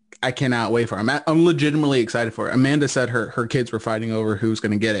 I cannot wait for it. I'm legitimately excited for it. Amanda said her kids were fighting over who's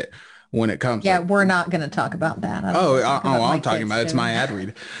going to get it when it comes. Yeah, we're not going to talk about that. I'm talking about it's my ad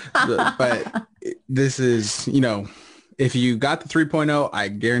read. But this is, if you got the 3.0, I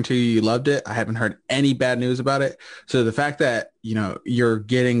guarantee you loved it. I haven't heard any bad news about it. So the fact that, you're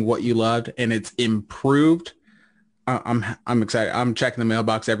getting what you loved and it's improved, I'm excited. I'm checking the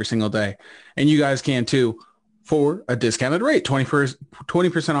mailbox every single day, and you guys can too, for a discounted rate,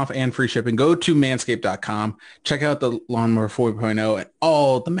 20% off and free shipping. Go to manscaped.com, check out the Lawnmower 4.0 and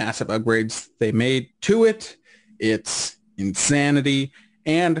all the massive upgrades they made to it. It's insanity,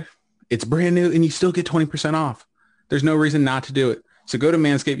 and it's brand new, and you still get 20% off. There's no reason not to do it. So go to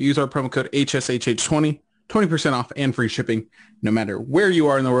Manscaped, use our promo code HSHH20, 20% off and free shipping. No matter where you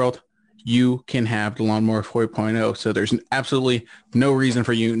are in the world, you can have the Lawnmower 4.0. So there's absolutely no reason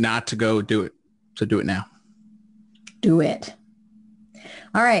for you not to go do it. So do it now. Do it.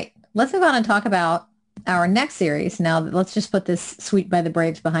 All right, let's move on and talk about our next series. Now, let's just put this sweep by the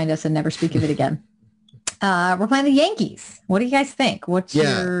Braves behind us and never speak of it again. We're playing the Yankees. What do you guys think? What's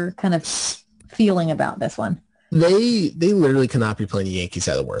your kind of feeling about this one? They literally cannot be playing the Yankees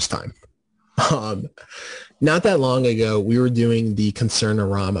at the worst time. Not that long ago, we were doing the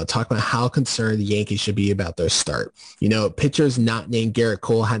Concern-orama, talking about how concerned the Yankees should be about their start. You know, pitchers not named Garrett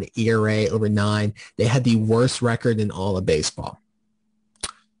Cole had an ERA over 9. They had the worst record in all of baseball.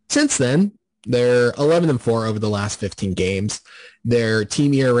 Since then, they're 11-4 over the last 15 games. Their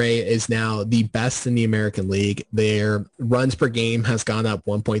team ERA is now the best in the American League. Their runs per game has gone up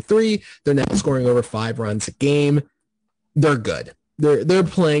 1.3. They're now scoring over 5 runs a game. They're good. They're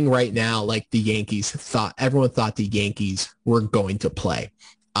playing right now like the Yankees thought. Everyone thought the Yankees were going to play.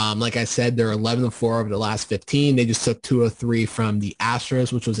 Like I said, they're 11-4 over the last 15. They just took 2-3 from the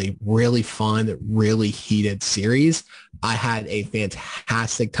Astros, which was a really fun, really heated series. I had a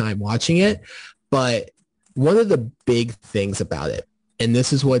fantastic time watching it. But one of the big things about it, and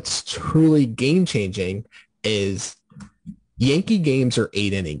this is what's truly game-changing, is Yankee games are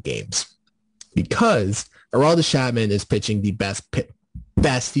 8-inning games because Aroldis Chapman is pitching the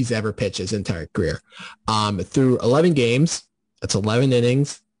best he's ever pitched his entire career. Through 11 games, that's 11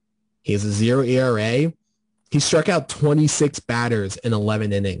 innings. He has a 0 ERA. He struck out 26 batters in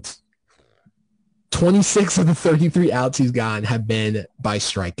 11 innings. 26 of the 33 outs he's gotten have been by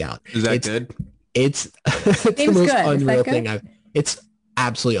strikeout. Is that good? It's the most unreal thing. It's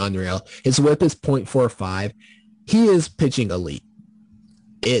absolutely unreal. His whip is .45. He is pitching elite.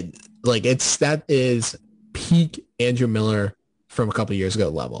 That is peak Andrew Miller from a couple years ago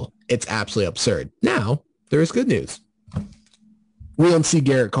level. It's absolutely absurd. Now, there is good news. We don't see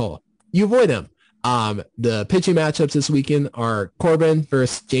Garrett Cole. You avoid him. The pitching matchups this weekend are Corbin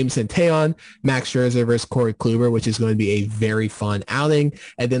versus Jameson Taillon, Max Scherzer versus Corey Kluber, which is going to be a very fun outing.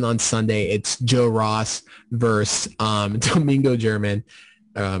 And then on Sunday, it's Joe Ross versus Domingo German.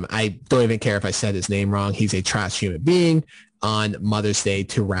 I don't even care if I said his name wrong. He's a trash human being on Mother's Day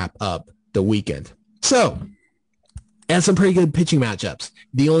to wrap up the weekend. So, and some pretty good pitching matchups.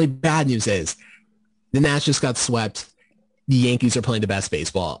 The only bad news is the Nats just got swept. The Yankees are playing the best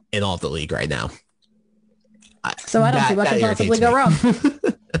baseball in all of the league right now. So I don't see what can possibly go wrong.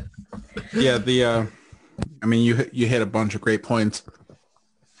 Yeah, you hit a bunch of great points.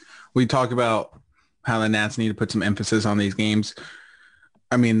 We talk about how the Nats need to put some emphasis on these games.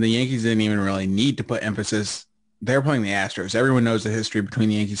 I mean, the Yankees didn't even really need to put emphasis. They're playing the Astros. Everyone knows the history between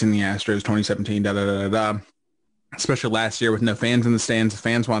the Yankees and the Astros, 2017, especially last year with no fans in the stands. The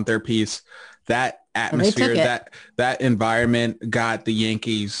fans want their piece. That atmosphere, that environment got the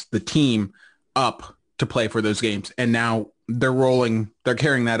Yankees, the team, up to play for those games. And now they're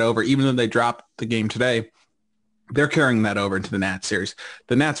carrying that over. Even though they dropped the game today, they're carrying that over into the Nats series.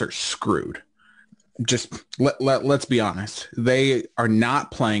 The Nats are screwed. Just let's be honest. They are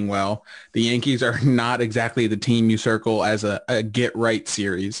not playing well. The Yankees are not exactly the team you circle as a get-right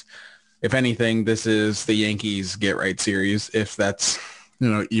series. If anything, this is the Yankees get-right series, if that's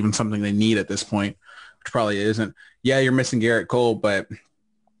even something they need at this point, which probably isn't. Yeah, you're missing Garrett Cole, but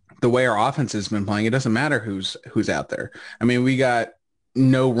the way our offense has been playing, it doesn't matter who's out there. I mean, we got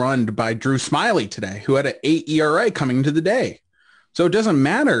no run by Drew Smyly today, who had an 8 ERA coming into the day. So it doesn't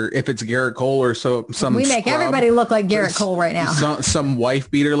matter if it's Garrett Cole or some. We make everybody look like Garrett Cole right now. Some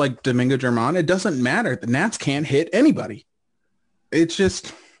wife beater like Domingo German. It doesn't matter. The Nats can't hit anybody. It's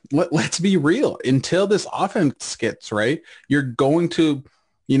just let's be real. Until this offense gets right, you're going to,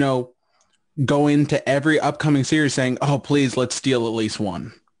 go into every upcoming series saying, "Oh, please, let's steal at least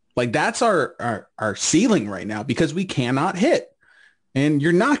one." Like that's our ceiling right now because we cannot hit. And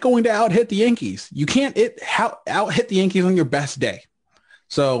you're not going to out-hit the Yankees. You can't out-hit the Yankees on your best day.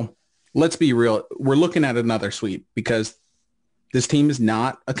 So let's be real. We're looking at another sweep because this team is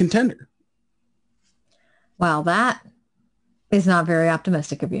not a contender. Wow, that is not very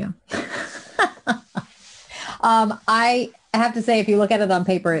optimistic of you. I have to say, if you look at it on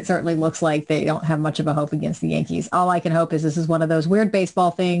paper, it certainly looks like they don't have much of a hope against the Yankees. All I can hope is this is one of those weird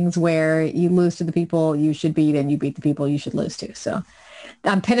baseball things where you lose to the people you should beat and you beat the people you should lose to. So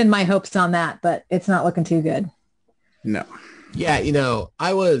I'm pinning my hopes on that, but it's not looking too good. No. Yeah,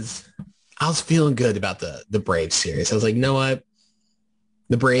 I was feeling good about the Braves series. I was like, you know what?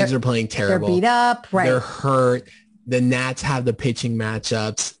 The Braves are playing terrible. They're beat up, right? They're hurt. The Nats have the pitching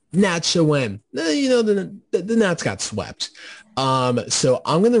matchups. Nats should win. The Nats got swept. So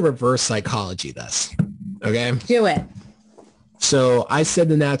I'm going to reverse psychology this. Okay? Do it. So I said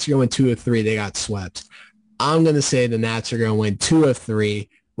the Nats are going to win 2 of 3. They got swept. I'm going to say the Nats are going to win 2 of 3.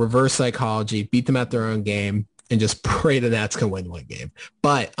 Reverse psychology. Beat them at their own game. and just pray the Nats can win one game.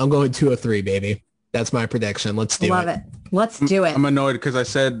 But I'm going 2-3, baby. That's my prediction. Let's do Love it. Let's do it. I'm annoyed because I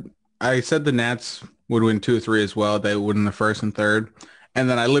said the Nats would win 2-3 as well. They would in the first and third. And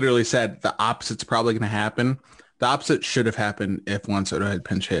then I literally said the opposite's probably going to happen. The opposite should have happened if Juan Soto had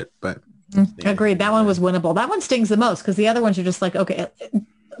pinch hit, but agreed. That one was winnable. That one stings the most because the other ones are just like, okay,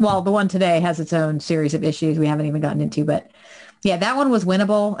 well, the one today has its own series of issues we haven't even gotten into, but yeah, that one was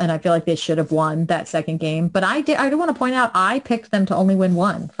winnable, and I feel like they should have won that second game. But I do want to point out I picked them to only win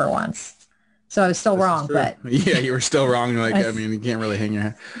one for once. So I was still wrong, but yeah, you were still wrong. Like, I mean, you can't really hang your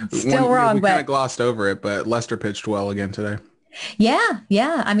head. Wrong, we but kind of glossed over it, but Lester pitched well again today. Yeah.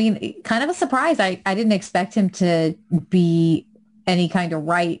 I mean, kind of a surprise. I didn't expect him to be any kind of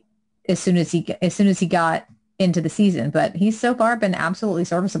right as soon as he got into the season, but he's so far been absolutely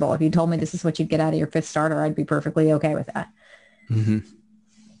serviceable. If you told me this is what you'd get out of your fifth starter, I'd be perfectly okay with that. Mm-hmm.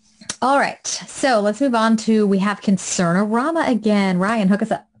 All right. So let's move on to, we have Concern-O-Rama again. Ryan, hook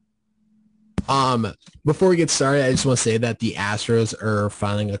us up. Before we get started, I just want to say that the Astros are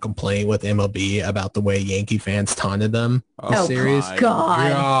filing a complaint with MLB about the way Yankee fans taunted them this series.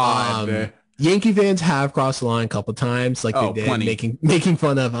 God. Yankee fans have crossed the line a couple times, like they did, making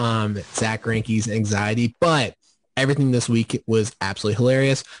fun of Zach Greinke's anxiety, but everything this week was absolutely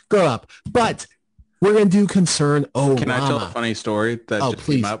hilarious. Grow up. But we're gonna do Concern-O-Rama. Can I tell a funny story that just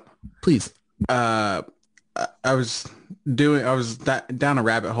came up? Please. I was down a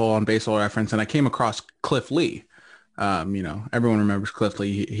rabbit hole on Baseball Reference, and I came across Cliff Lee. Everyone remembers Cliff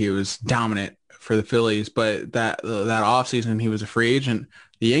Lee. He was dominant for the Phillies, but that offseason he was a free agent.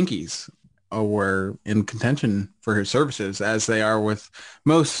 The Yankees were in contention for his services, as they are with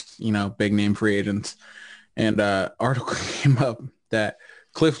most, big name free agents. And article came up that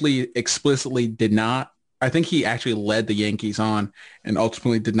Cliff Lee explicitly did not, I think he actually led the Yankees on and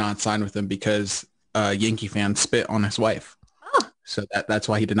ultimately did not sign with them because Yankee fan spit on his wife. So that's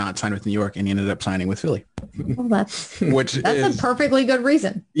why he did not sign with New York, and he ended up signing with Philly. Well, that's a perfectly good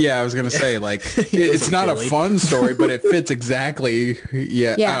reason. Yeah, I was going to say, like, it's not a fun story, but it fits exactly.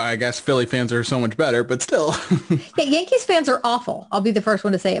 Yeah. I guess Philly fans are so much better, but still. Yeah, Yankees fans are awful. I'll be the first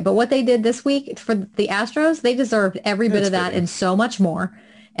one to say it. But what they did this week for the Astros, they deserved every bit of that and so much more.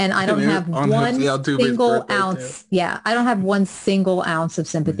 And I don't have one single ounce. Yeah, I don't have one single ounce of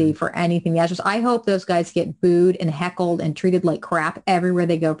sympathy for anything. The Astros. I hope those guys get booed and heckled and treated like crap everywhere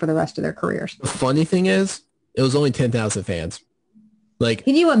they go for the rest of their careers. The funny thing is, it was only 10,000 fans. Like,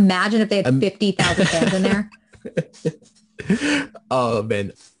 can you imagine if they had 50,000 fans in there? Oh,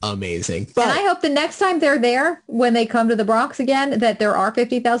 man, amazing. But, and I hope the next time they're there, when they come to the Bronx again, that there are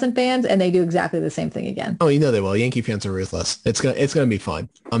 50,000 fans and they do exactly the same thing again. Oh, they will. Yankee fans are ruthless. It's gonna be fun.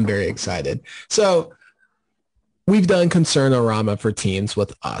 I'm very excited. So we've done Concern-O-Rama for teams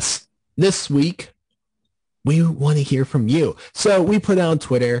with us. This week, we want to hear from you. So we put out on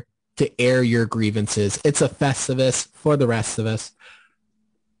Twitter to air your grievances. It's a Festivus for the rest of us.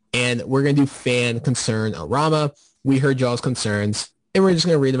 And we're going to do fan Concern-O-Rama. We heard y'all's concerns, and we're just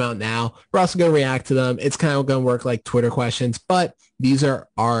going to read them out now. We're also going to react to them. It's kind of going to work like Twitter questions, but these are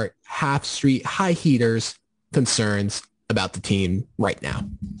our Half Street High Heaters concerns about the team right now.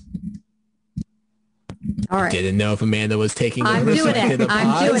 All right. Didn't know if Amanda was taking I'm over. doing it.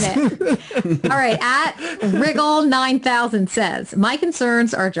 All right. At Wriggle 9000 says, my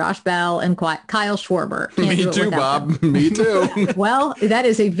concerns are Josh Bell and Kyle Schwarber. Can't Me too, Bob. Me too. Well, that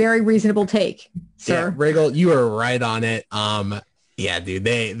is a very reasonable take, sir. Yeah, Wriggle, you are right on it. Yeah, dude,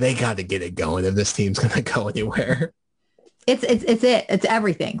 they got to get it going if this team's going to go anywhere. It's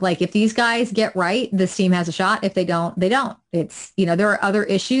everything. Like, if these guys get right, this team has a shot. If they don't, they don't. It's, there are other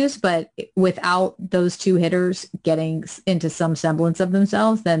issues, but without those two hitters getting into some semblance of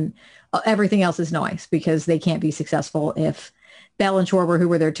themselves, then everything else is noise, because they can't be successful if Bell and Schwarber, who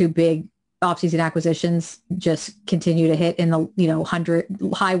were their two big offseason acquisitions, just continue to hit in the,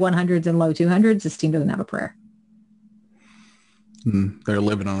 high 100s and low 200s. This team doesn't have a prayer. They're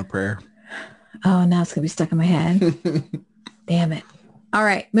living on a prayer. Oh, now it's going to be stuck in my head. Damn it. All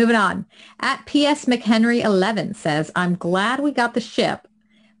right, moving on. At PS McHenry 11 says, I'm glad we got the ship,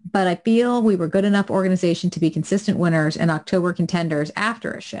 but I feel we were good enough organization to be consistent winners and October contenders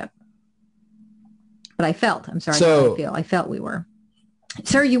after a ship. But I felt we were.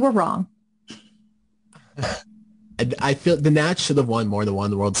 Sir, you were wrong. I feel the Nats should have won more than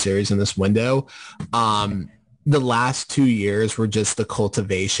one World Series in this window. The last 2 years were just the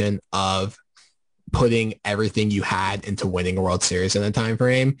cultivation of putting everything you had into winning a World Series in a time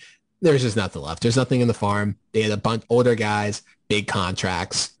frame. There's just nothing left. There's nothing in the farm. They had a bunch older guys, big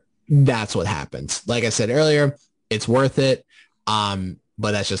contracts. That's what happens. Like I said earlier, it's worth it. But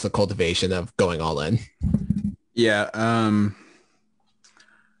that's just the cultivation of going all in. Yeah.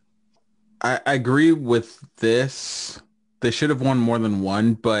 I agree with this. They should have won more than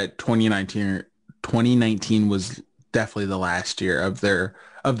one, but 2019 was definitely the last year of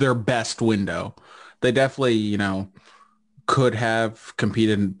their best window. They definitely, could have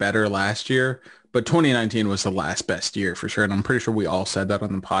competed better last year, but 2019 was the last best year for sure. And I'm pretty sure we all said that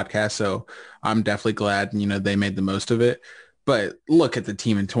on the podcast. So I'm definitely glad, they made the most of it. But look at the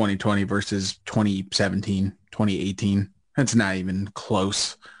team in 2020 versus 2017, 2018. It's not even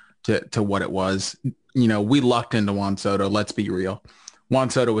close to what it was. We lucked into Juan Soto. Let's be real. Juan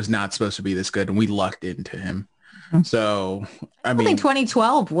Soto was not supposed to be this good, and we lucked into him. So, I think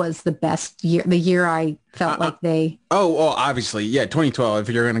 2012 was the best year, the year I felt like they... Oh, well, obviously. Yeah, 2012,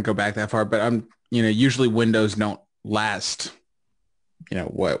 if you're going to go back that far. But usually windows don't last,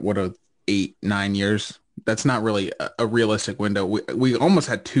 what 8-9 years? That's not really a realistic window. We almost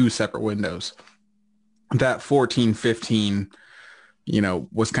had two separate windows. That 14-15,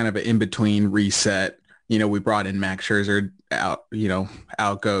 was kind of an in-between reset. We brought in Max Scherzer, out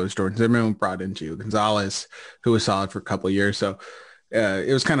goes Jordan Zimmermann. We brought in Gio Gonzalez, who was solid for a couple of years. So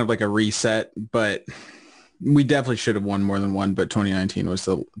it was kind of like a reset, but we definitely should have won more than one. But 2019 was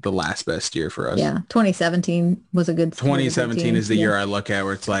the last best year for us. Yeah, 2017 was a good. 2017 is the year I look at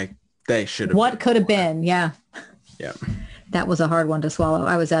where it's like they should have. What could have been? Yeah. Yeah. That was a hard one to swallow.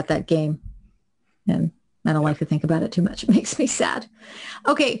 I was at that game, and I don't like to think about it too much. It makes me sad.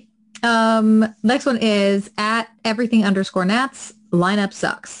 Okay. Next one is at everything_Nats. Lineup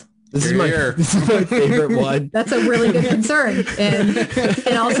sucks. This is my favorite one. That's a really good concern,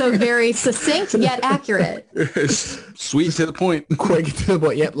 and also very succinct yet accurate. Sweet to the point. Quick to the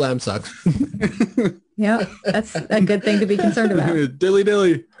point. Yep, lamb sucks. Yeah, that's a good thing to be concerned about.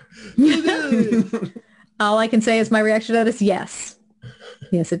 Dilly. All I can say is my reaction to that is yes.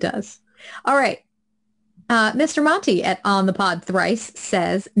 Yes, it does. All right. Mr. Monty at On the Pod Thrice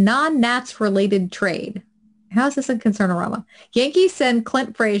says, non-Nats related trade. How is this a Concern-orama? Yankees send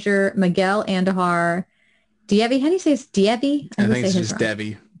Clint Frazier, Miguel Andujar, Deivi. How do you say it's Deivi? I think it's just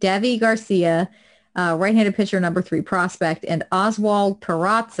Deivi. Deivi Garcia, right-handed pitcher, number 3 prospect, and Oswald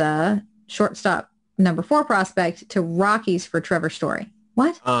Peraza, shortstop, number 4 prospect, to Rockies for Trevor Story.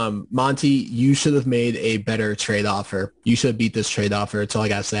 What? Monty, you should have made a better trade offer. You should have beat this trade offer. That's all I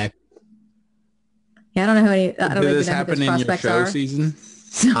gotta say. Yeah, I don't know who any. I don't Did know this happen in your show season?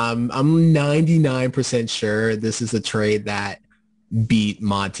 I'm 99% sure this is a trade that beat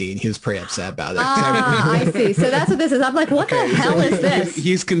Monty, and he was pretty upset about it. I see. So that's what this is. I'm like, what the hell is this?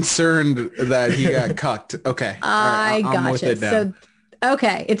 He's concerned that he got cucked. Okay. I gotcha. So,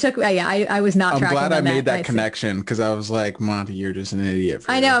 okay. It took, I was not tracking. I'm glad I made that connection because I was like, Monty, you're just an idiot.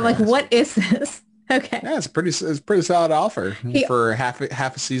 I know. I'm like, what is this? Okay. Yeah, it's a pretty solid offer for half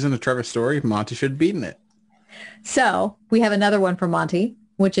a season of Trevor Story. Monty should have beaten it. So we have another one from Monty,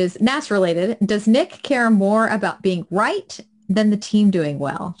 which is Nats related. Does Nick care more about being right than the team doing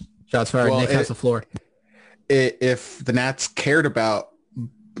well? Shots fired. Nick has the floor. If the Nats cared about,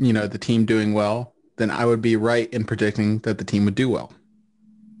 the team doing well, then I would be right in predicting that the team would do well.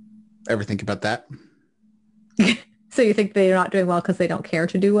 Ever think about that? So you think they're not doing well because they don't care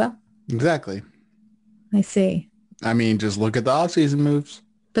to do well? Exactly. I see. I mean, just look at the offseason moves.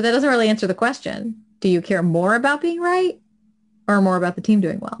 But that doesn't really answer the question. Do you care more about being right or more about the team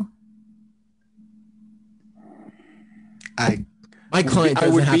doing well? My client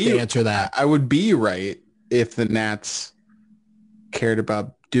doesn't have to answer that. I would be right if the Nats cared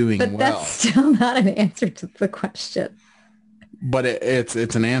about doing well. But that's still not an answer to the question. But it's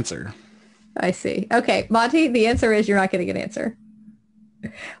an answer. I see. Okay, Monty, the answer is you're not getting an answer.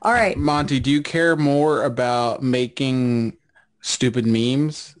 All right. Monty, do you care more about making stupid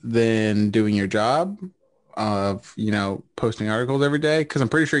memes than doing your job of, posting articles every day? Because I'm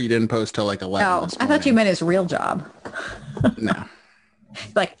pretty sure you didn't post till like 11. Oh, I thought you meant his real job. No.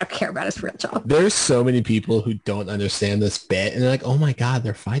 Like, I care about his real job. There's so many people who don't understand this bit, and they're like, oh my God,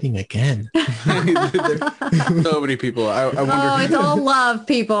 they're fighting again. So many people. I wonder. It's all love,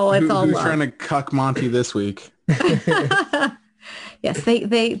 people. It's all who's love. Trying to cuck Monty this week. Yes,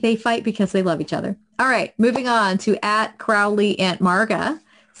 they fight because they love each other. All right, moving on to at Crowley Aunt Marga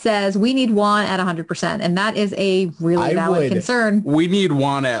says we need Juan at 100%, and that is a really valid concern. We need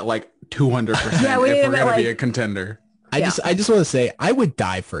Juan at like 200%. Yeah, we need if we're him at gonna be a contender. I just want to say I would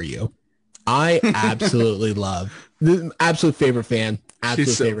die for you. I absolutely love the absolute favorite fan.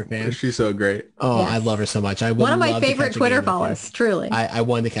 Favorite fan. She's so great. Oh, yes. I love her so much. I would one of my favorite Twitter follows. Truly, I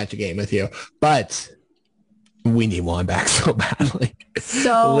wanted to catch a game with you, but We need Juan back so badly.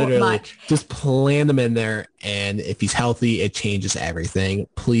 So Literally, much. just plant him in there, and if he's healthy, it changes everything.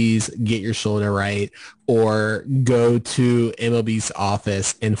 Please get your shoulder right, or go to MLB's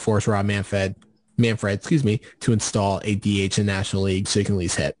office and force Rob Manfred, to install a DH in National League so he can at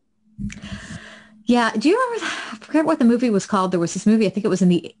least hit. Yeah. Do you remember? I forget what the movie was called. There was this movie, I think it was in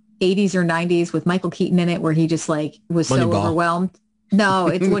the 80s or 90s with Michael Keaton in it, where he just like was so Moneyball. overwhelmed. No,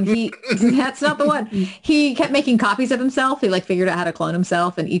 it's when that's not the one. He kept making copies of himself. He like figured out how to clone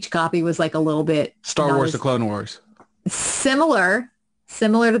himself, and each copy was like a little bit Star Wars: The Clone Wars.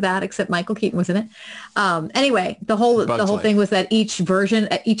 similar to that, except Michael Keaton was in it. Anyway, the whole Life. thing was that each version,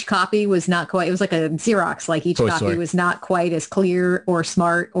 each copy was not quite, it was like a Xerox, like each Toy copy Story. was not quite as clear or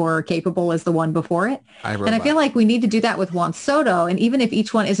smart or capable as the one before it. And I feel like we need to do that with Juan Soto. And even if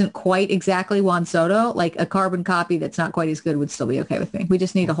each one isn't quite exactly Juan Soto, like a carbon copy that's not quite as good would still be okay with me. We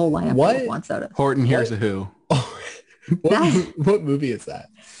just need a whole lineup of Juan Soto. Horton Hears a Who. What movie is that?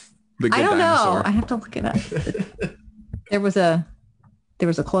 The Good I don't Dinosaur. know. I have to look it up. There was a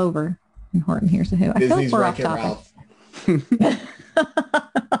Clover in Horton Hears a Who. I feel like Disney's we're off Wreck-It topic.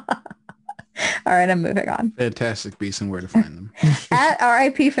 All right, I'm moving on. Fantastic Beasts and Where to Find Them. At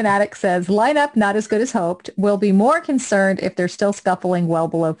RIP Fanatic says, lineup not as good as hoped. Will be more concerned if they're still scuffling well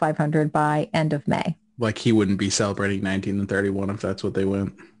below 500 by end of May. Like he wouldn't be celebrating 19 and 31 if that's what they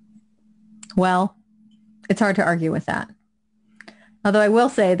went. Well, it's hard to argue with that. Although I will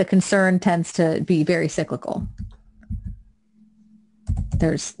say the concern tends to be very cyclical.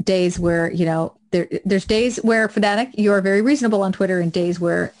 There's days where, there's days where Fanatic, you are very reasonable on Twitter, and days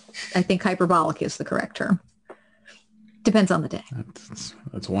where I think hyperbolic is the correct term. Depends on the day.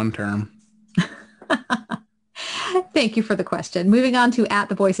 That's one term. Thank you for the question. Moving on to at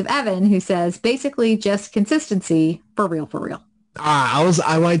the voice of Evan, who says basically just consistency for real. I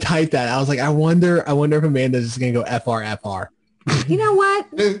want to type that. I was like, I wonder if Amanda's just gonna go FR. You know what?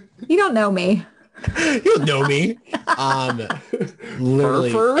 You don't know me. You don't know me. Literally.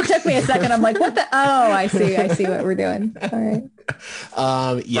 It took me a second. I'm like, what the? Oh, I see what we're doing. All right.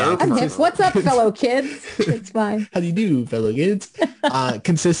 Yeah. I'm hip. What's up, fellow kids? It's fine. How do you do, fellow kids?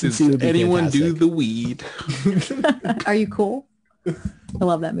 Consistency would be anyone fantastic. do the weed? Are you cool? I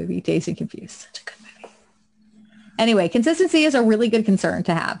love that movie, Dazed and Confused. Such a good movie. Anyway, consistency is a really good concern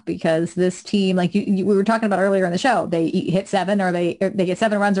to have, because this team, like we were talking about earlier in the show, they hit 7 or they get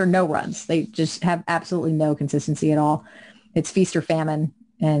 7 runs or no runs. They just have absolutely no consistency at all. It's feast or famine,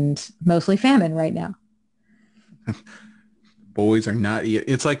 and mostly famine right now. Boys are not.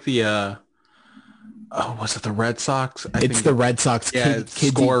 It's like the. Was it the Red Sox? It's the Red Sox. Yeah, kids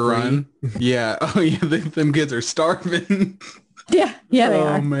score eat free. run. Yeah. Oh yeah, them kids are starving. Yeah, they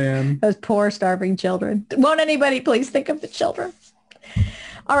are. Oh man, those poor starving children. Won't anybody please think of the children?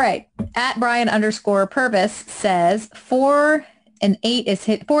 All right. At Brian_Purvis says 4 to 8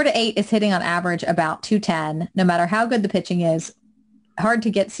 is hitting on average about 210. No matter how good the pitching is, hard to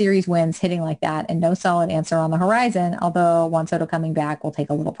get series wins hitting like that, and no solid answer on the horizon. Although Juan Soto coming back will take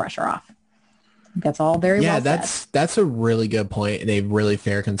a little pressure off. That's all very well said. That's a really good point and a really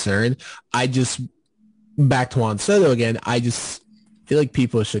fair concern. Back to Juan Soto again, I just feel like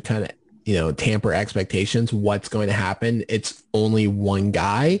people should kind of, tamper expectations. What's going to happen? It's only one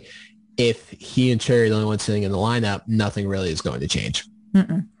guy. If he and Cherry are the only ones sitting in the lineup, nothing really is going to change.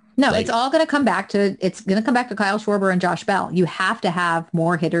 Mm-mm. No, it's all going to come back to Kyle Schwarber and Josh Bell. You have to have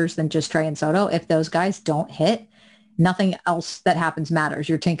more hitters than just Trey and Soto. If those guys don't hit, nothing else that happens matters.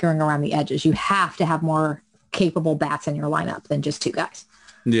 You're tinkering around the edges. You have to have more capable bats in your lineup than just 2 guys.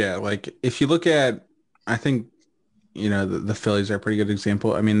 Yeah, like if you look at, I think, the Phillies are a pretty good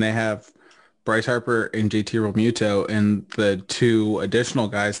example. I mean, they have Bryce Harper and JT Realmuto, and the 2 additional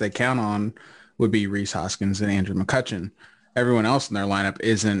guys they count on would be Rhys Hoskins and Andrew McCutchen. Everyone else in their lineup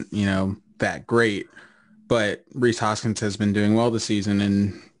isn't, that great, but Rhys Hoskins has been doing well this season,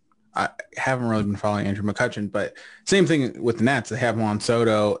 and I haven't really been following Andrew McCutchen, but same thing with the Nats. They have Juan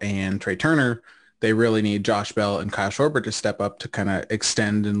Soto and Trey Turner. They really need Josh Bell and Kyle Schwarber to step up to kind of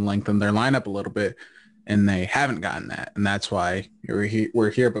extend and lengthen their lineup a little bit, and they haven't gotten that, and that's why we're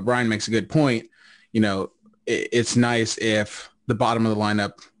here. But Brian makes a good point. It's nice if the bottom of the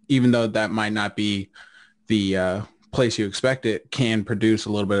lineup, even though that might not be the place you expect it, can produce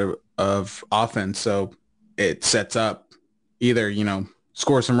a little bit of offense, so it sets up either,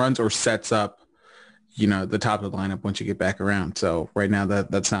 score some runs or sets up, the top of the lineup once you get back around. So right now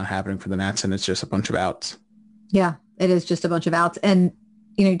that's not happening for the Nats, and it's just a bunch of outs. Yeah, it is just a bunch of outs. And,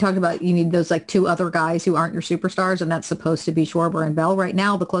 you talked about you need those like two other guys who aren't your superstars, and that's supposed to be Schwarber and Bell. Right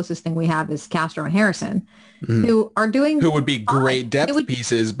now, the closest thing we have is Castro and Harrison, who are doing who would be fine. great depth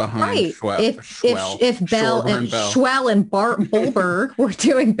pieces behind Right. If Bell and Schwell and Bart Bolberg were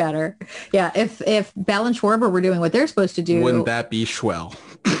doing better. Yeah. If Bell and Schwarber were doing what they're supposed to do. Wouldn't that be Schwell?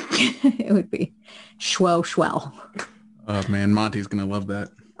 It would be Schwell. Oh man, Monty's going to love that.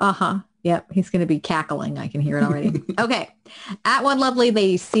 Uh-huh. Yep. He's going to be cackling. I can hear it already. Okay. At One Lovely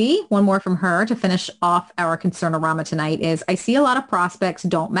Lady C, one more from her to finish off our Concernorama tonight is, I see a lot of prospects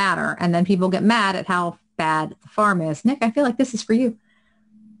don't matter. And then people get mad at how bad the farm is. Nick, I feel like this is for you.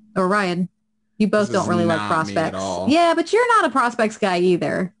 Or Ryan. You both don't really like prospects. Yeah, but you're not a prospects guy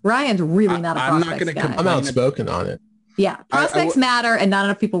either. Ryan's really not a prospects guy. I'm outspoken on it. Yeah. Prospects matter, and not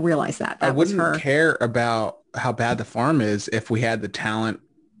enough people realize that. I wouldn't care about how bad the farm is if we had the talent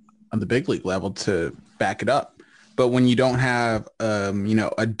on the big league level to back it up. But when you don't have,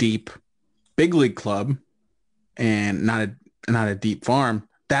 a deep big league club and not a deep farm,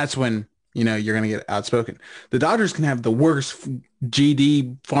 that's when, you're going to get outspoken. The Dodgers can have the worst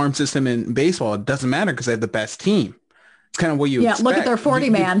GD farm system in baseball. It doesn't matter because they have the best team. It's kind of what you expect. Look at their 40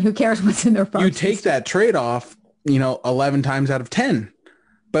 man. Who cares what's in their farm You take that trade-off, 11 times out of 10.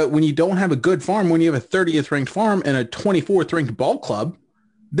 But when you don't have a good farm, when you have a 30th ranked farm and a 24th ranked ball club,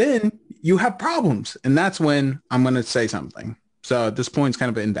 then you have problems. And that's when I'm going to say something. So at this point, it's kind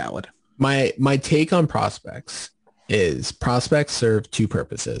of invalid. My take on prospects is prospects serve two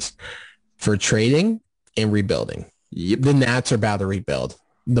purposes: for trading and rebuilding. Yep. The Nats are about to rebuild.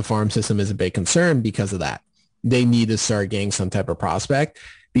 The farm system is a big concern because of that. They need to start getting some type of prospect,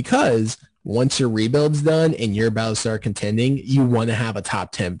 because once your rebuild's done and you're about to start contending, you want to have a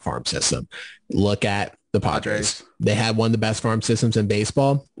top 10 farm system. Look at the Padres. They had one of the best farm systems in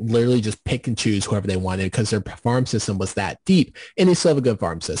baseball. Literally just pick and choose whoever they wanted because their farm system was that deep, and they still have a good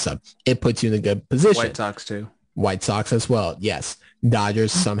farm system. It puts you in a good position. White Sox too. White Sox as well. Yes.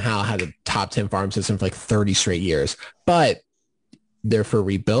 Dodgers somehow had a top 10 farm system for like 30 straight years, but they're for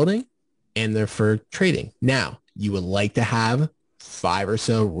rebuilding and they're for trading. Now, you would like to have 5 or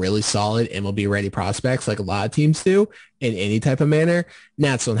so really solid MLB ready prospects like a lot of teams do in any type of manner.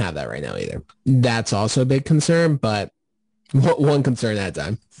 Nats don't have that right now either. That's also a big concern, but one concern at a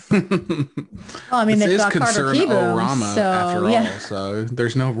time. Well, I mean, they've got Carter Kieboom, after all, so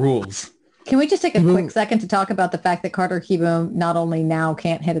there's no rules. Can we just take a quick second to talk about the fact that Carter Kieboom not only now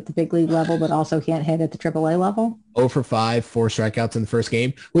can't hit at the big league level, but also can't hit at the AAA level? 0 for 5, 4 strikeouts in the first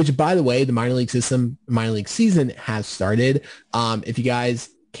game, which, by the way, the minor league season has started. If you guys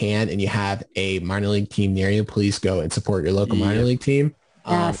can and you have a minor league team near you, please go and support your local minor league team.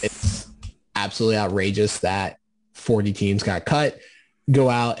 Yes. It's absolutely outrageous that 40 teams got cut. Go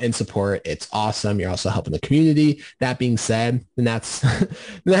out and support. It's awesome. You're also helping the community. That being said, and that's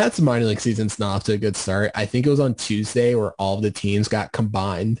minor league season's not off to a good start. I think it was on Tuesday where all of the teams got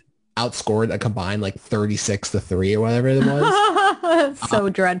outscored a combined like 36-3 or whatever it was. That's so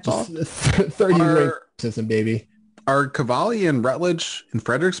dreadful. 30 ring system, baby. Are Cavalli and Rutledge in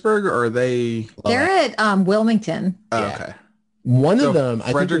Fredericksburg, or are they? They're at Wilmington. Oh, okay. One of them,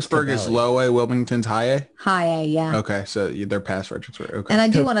 Fredericksburg is low A, Wilmington's high A? High A, yeah. Okay, so they're past Fredericksburg. Okay. And I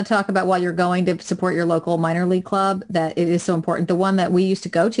do want to talk about, while you're going to support your local minor league club, that it is so important. The one that we used to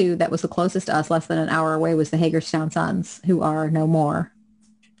go to that was the closest to us, less than an hour away, was the Hagerstown Suns, who are no more.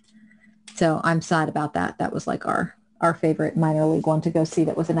 So I'm sad about that. That was like our favorite minor league one to go see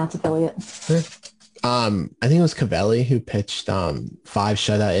that was a Nats affiliate. I think it was Cavalli who pitched 5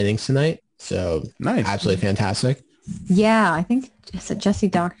 shutout innings tonight. So nice. Absolutely fantastic. Yeah, I think Jesse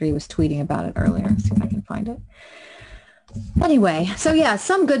Doherty was tweeting about it earlier. Let's see if I can find it. Anyway, so yeah,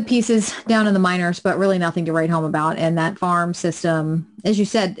 some good pieces down in the minors, but really nothing to write home about. And that farm system, as you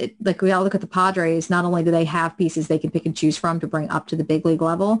said, like we all look at the Padres, not only do they have pieces they can pick and choose from to bring up to the big league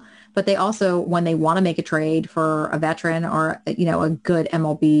level, but they also, when they want to make a trade for a veteran or, a good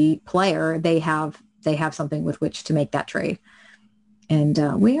MLB player, they have something with which to make that trade.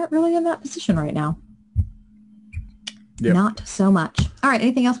 And we aren't really in that position right now. Yep. Not so much. All right.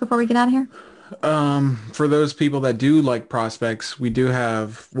 Anything else before we get out of here? For those people that do like prospects, we're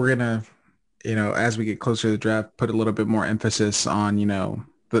going to, as we get closer to the draft, put a little bit more emphasis on,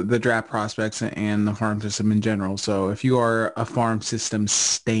 the draft prospects and the farm system in general. So if you are a farm system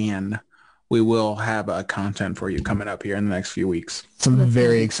stan, we will have content for you coming up here in the next few weeks. Some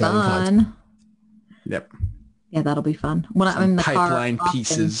very exciting content. Yep. Yeah, that'll be fun. When I'm in the pipeline car,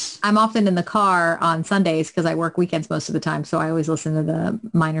 pieces. I'm often in the car on Sundays because I work weekends most of the time. So I always listen to the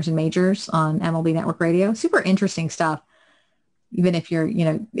minors and majors on MLB Network Radio. Super interesting stuff. even if you're,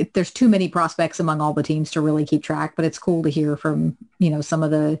 if there's too many prospects among all the teams to really keep track, but it's cool to hear from, some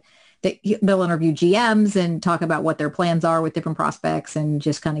of they'll interview GMs and talk about what their plans are with different prospects and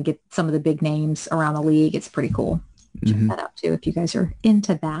just kind of get some of the big names around the league. It's pretty cool. Check that out too if you guys are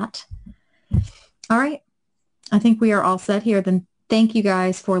into that. All right. I think we are all set here. Then thank you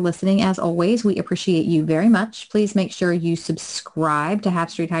guys for listening. As always, we appreciate you very much. Please make sure you subscribe to Half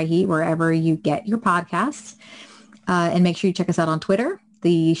Street High Heat wherever you get your podcasts. And make sure you check us out on Twitter.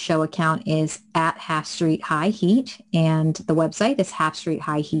 The show account is at Half Street High Heat, and the website is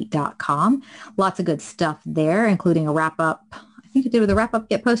halfstreethighheat.com. Lots of good stuff there, including a wrap-up. I think did the wrap-up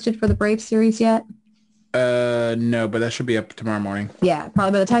get posted for the Braves series yet? No, but that should be up tomorrow morning. Yeah,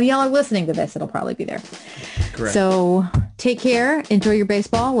 probably by the time y'all are listening to this, it'll probably be there. Correct. So take care. Enjoy your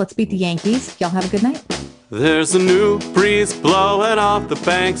baseball. Let's beat the Yankees. Y'all have a good night. There's a new breeze blowing off the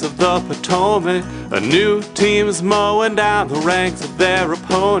banks of the Potomac. A new team's mowing down the ranks of their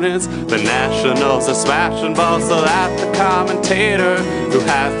opponents. The Nationals are smashing balls so that the commentator who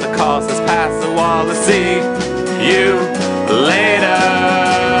has the calls has passed the wall to see you later.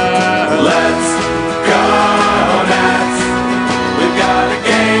 Let's go, Nats. We've got a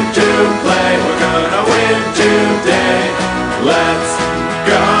game to play. We're gonna win today. Let's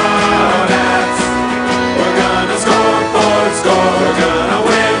go. Score, we're gonna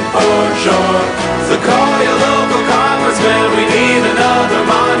win for sure. So call your local congressman. We need another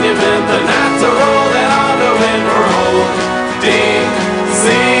monument. The Nats are rolling on to win for old DC.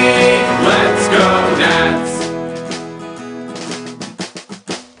 Let's go, Nats.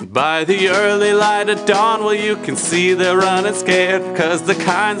 By the early light of dawn, well, you can see they're running scared, 'cause the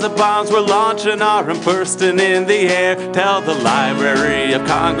kinds of bombs we're launching are bursting in the air. Tell the Library of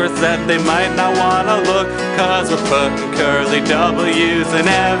Congress that they might not want to look, 'cause we're putting curly W's in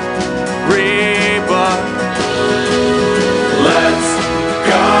every book. Let's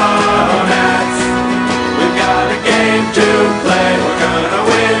go, Nats. We've got a game to play. We're gonna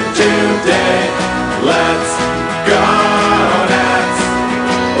win today. Let's go.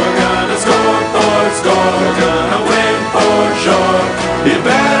 Score, we're gonna win for sure. You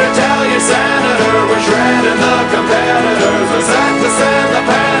better tell your senator we're shredding the competitors. We're set to send the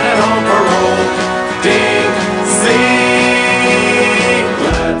pennant home for old DC.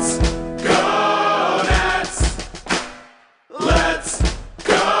 Let's go, Nats. Let's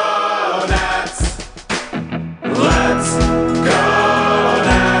go, Nats. Let's go,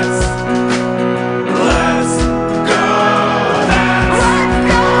 Nats. Let's go, Nats.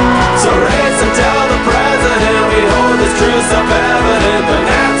 So raise and tell the president we hold this truth self-evident. The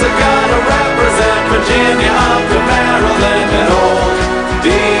Nats are gonna represent Virginia up to Maryland and old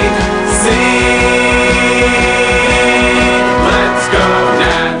DC. Let's go,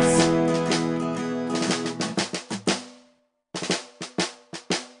 Nats.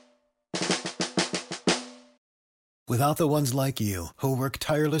 Without the ones like you, who work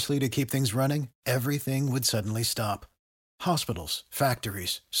tirelessly to keep things running, everything would suddenly stop. Hospitals,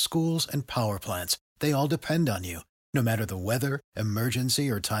 factories, schools, and power plants, they all depend on you. No matter the weather, emergency,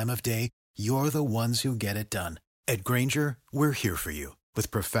 or time of day, you're the ones who get it done. At Grainger, we're here for you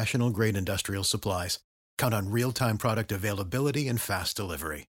with professional-grade industrial supplies. Count on real-time product availability and fast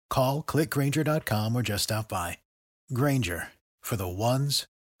delivery. Call, click Grainger.com, or just stop by. Grainger, for the ones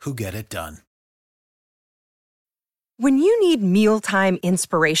who get it done. When you need mealtime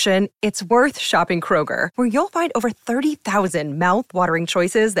inspiration, it's worth shopping Kroger, where you'll find over 30,000 mouth-watering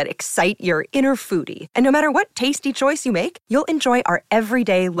choices that excite your inner foodie. And no matter what tasty choice you make, you'll enjoy our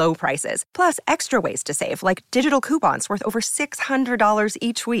everyday low prices, plus extra ways to save, like digital coupons worth over $600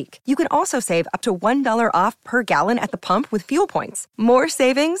 each week. You can also save up to $1 off per gallon at the pump with fuel points. More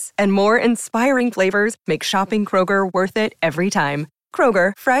savings and more inspiring flavors make shopping Kroger worth it every time.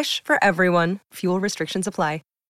 Kroger, fresh for everyone. Fuel restrictions apply.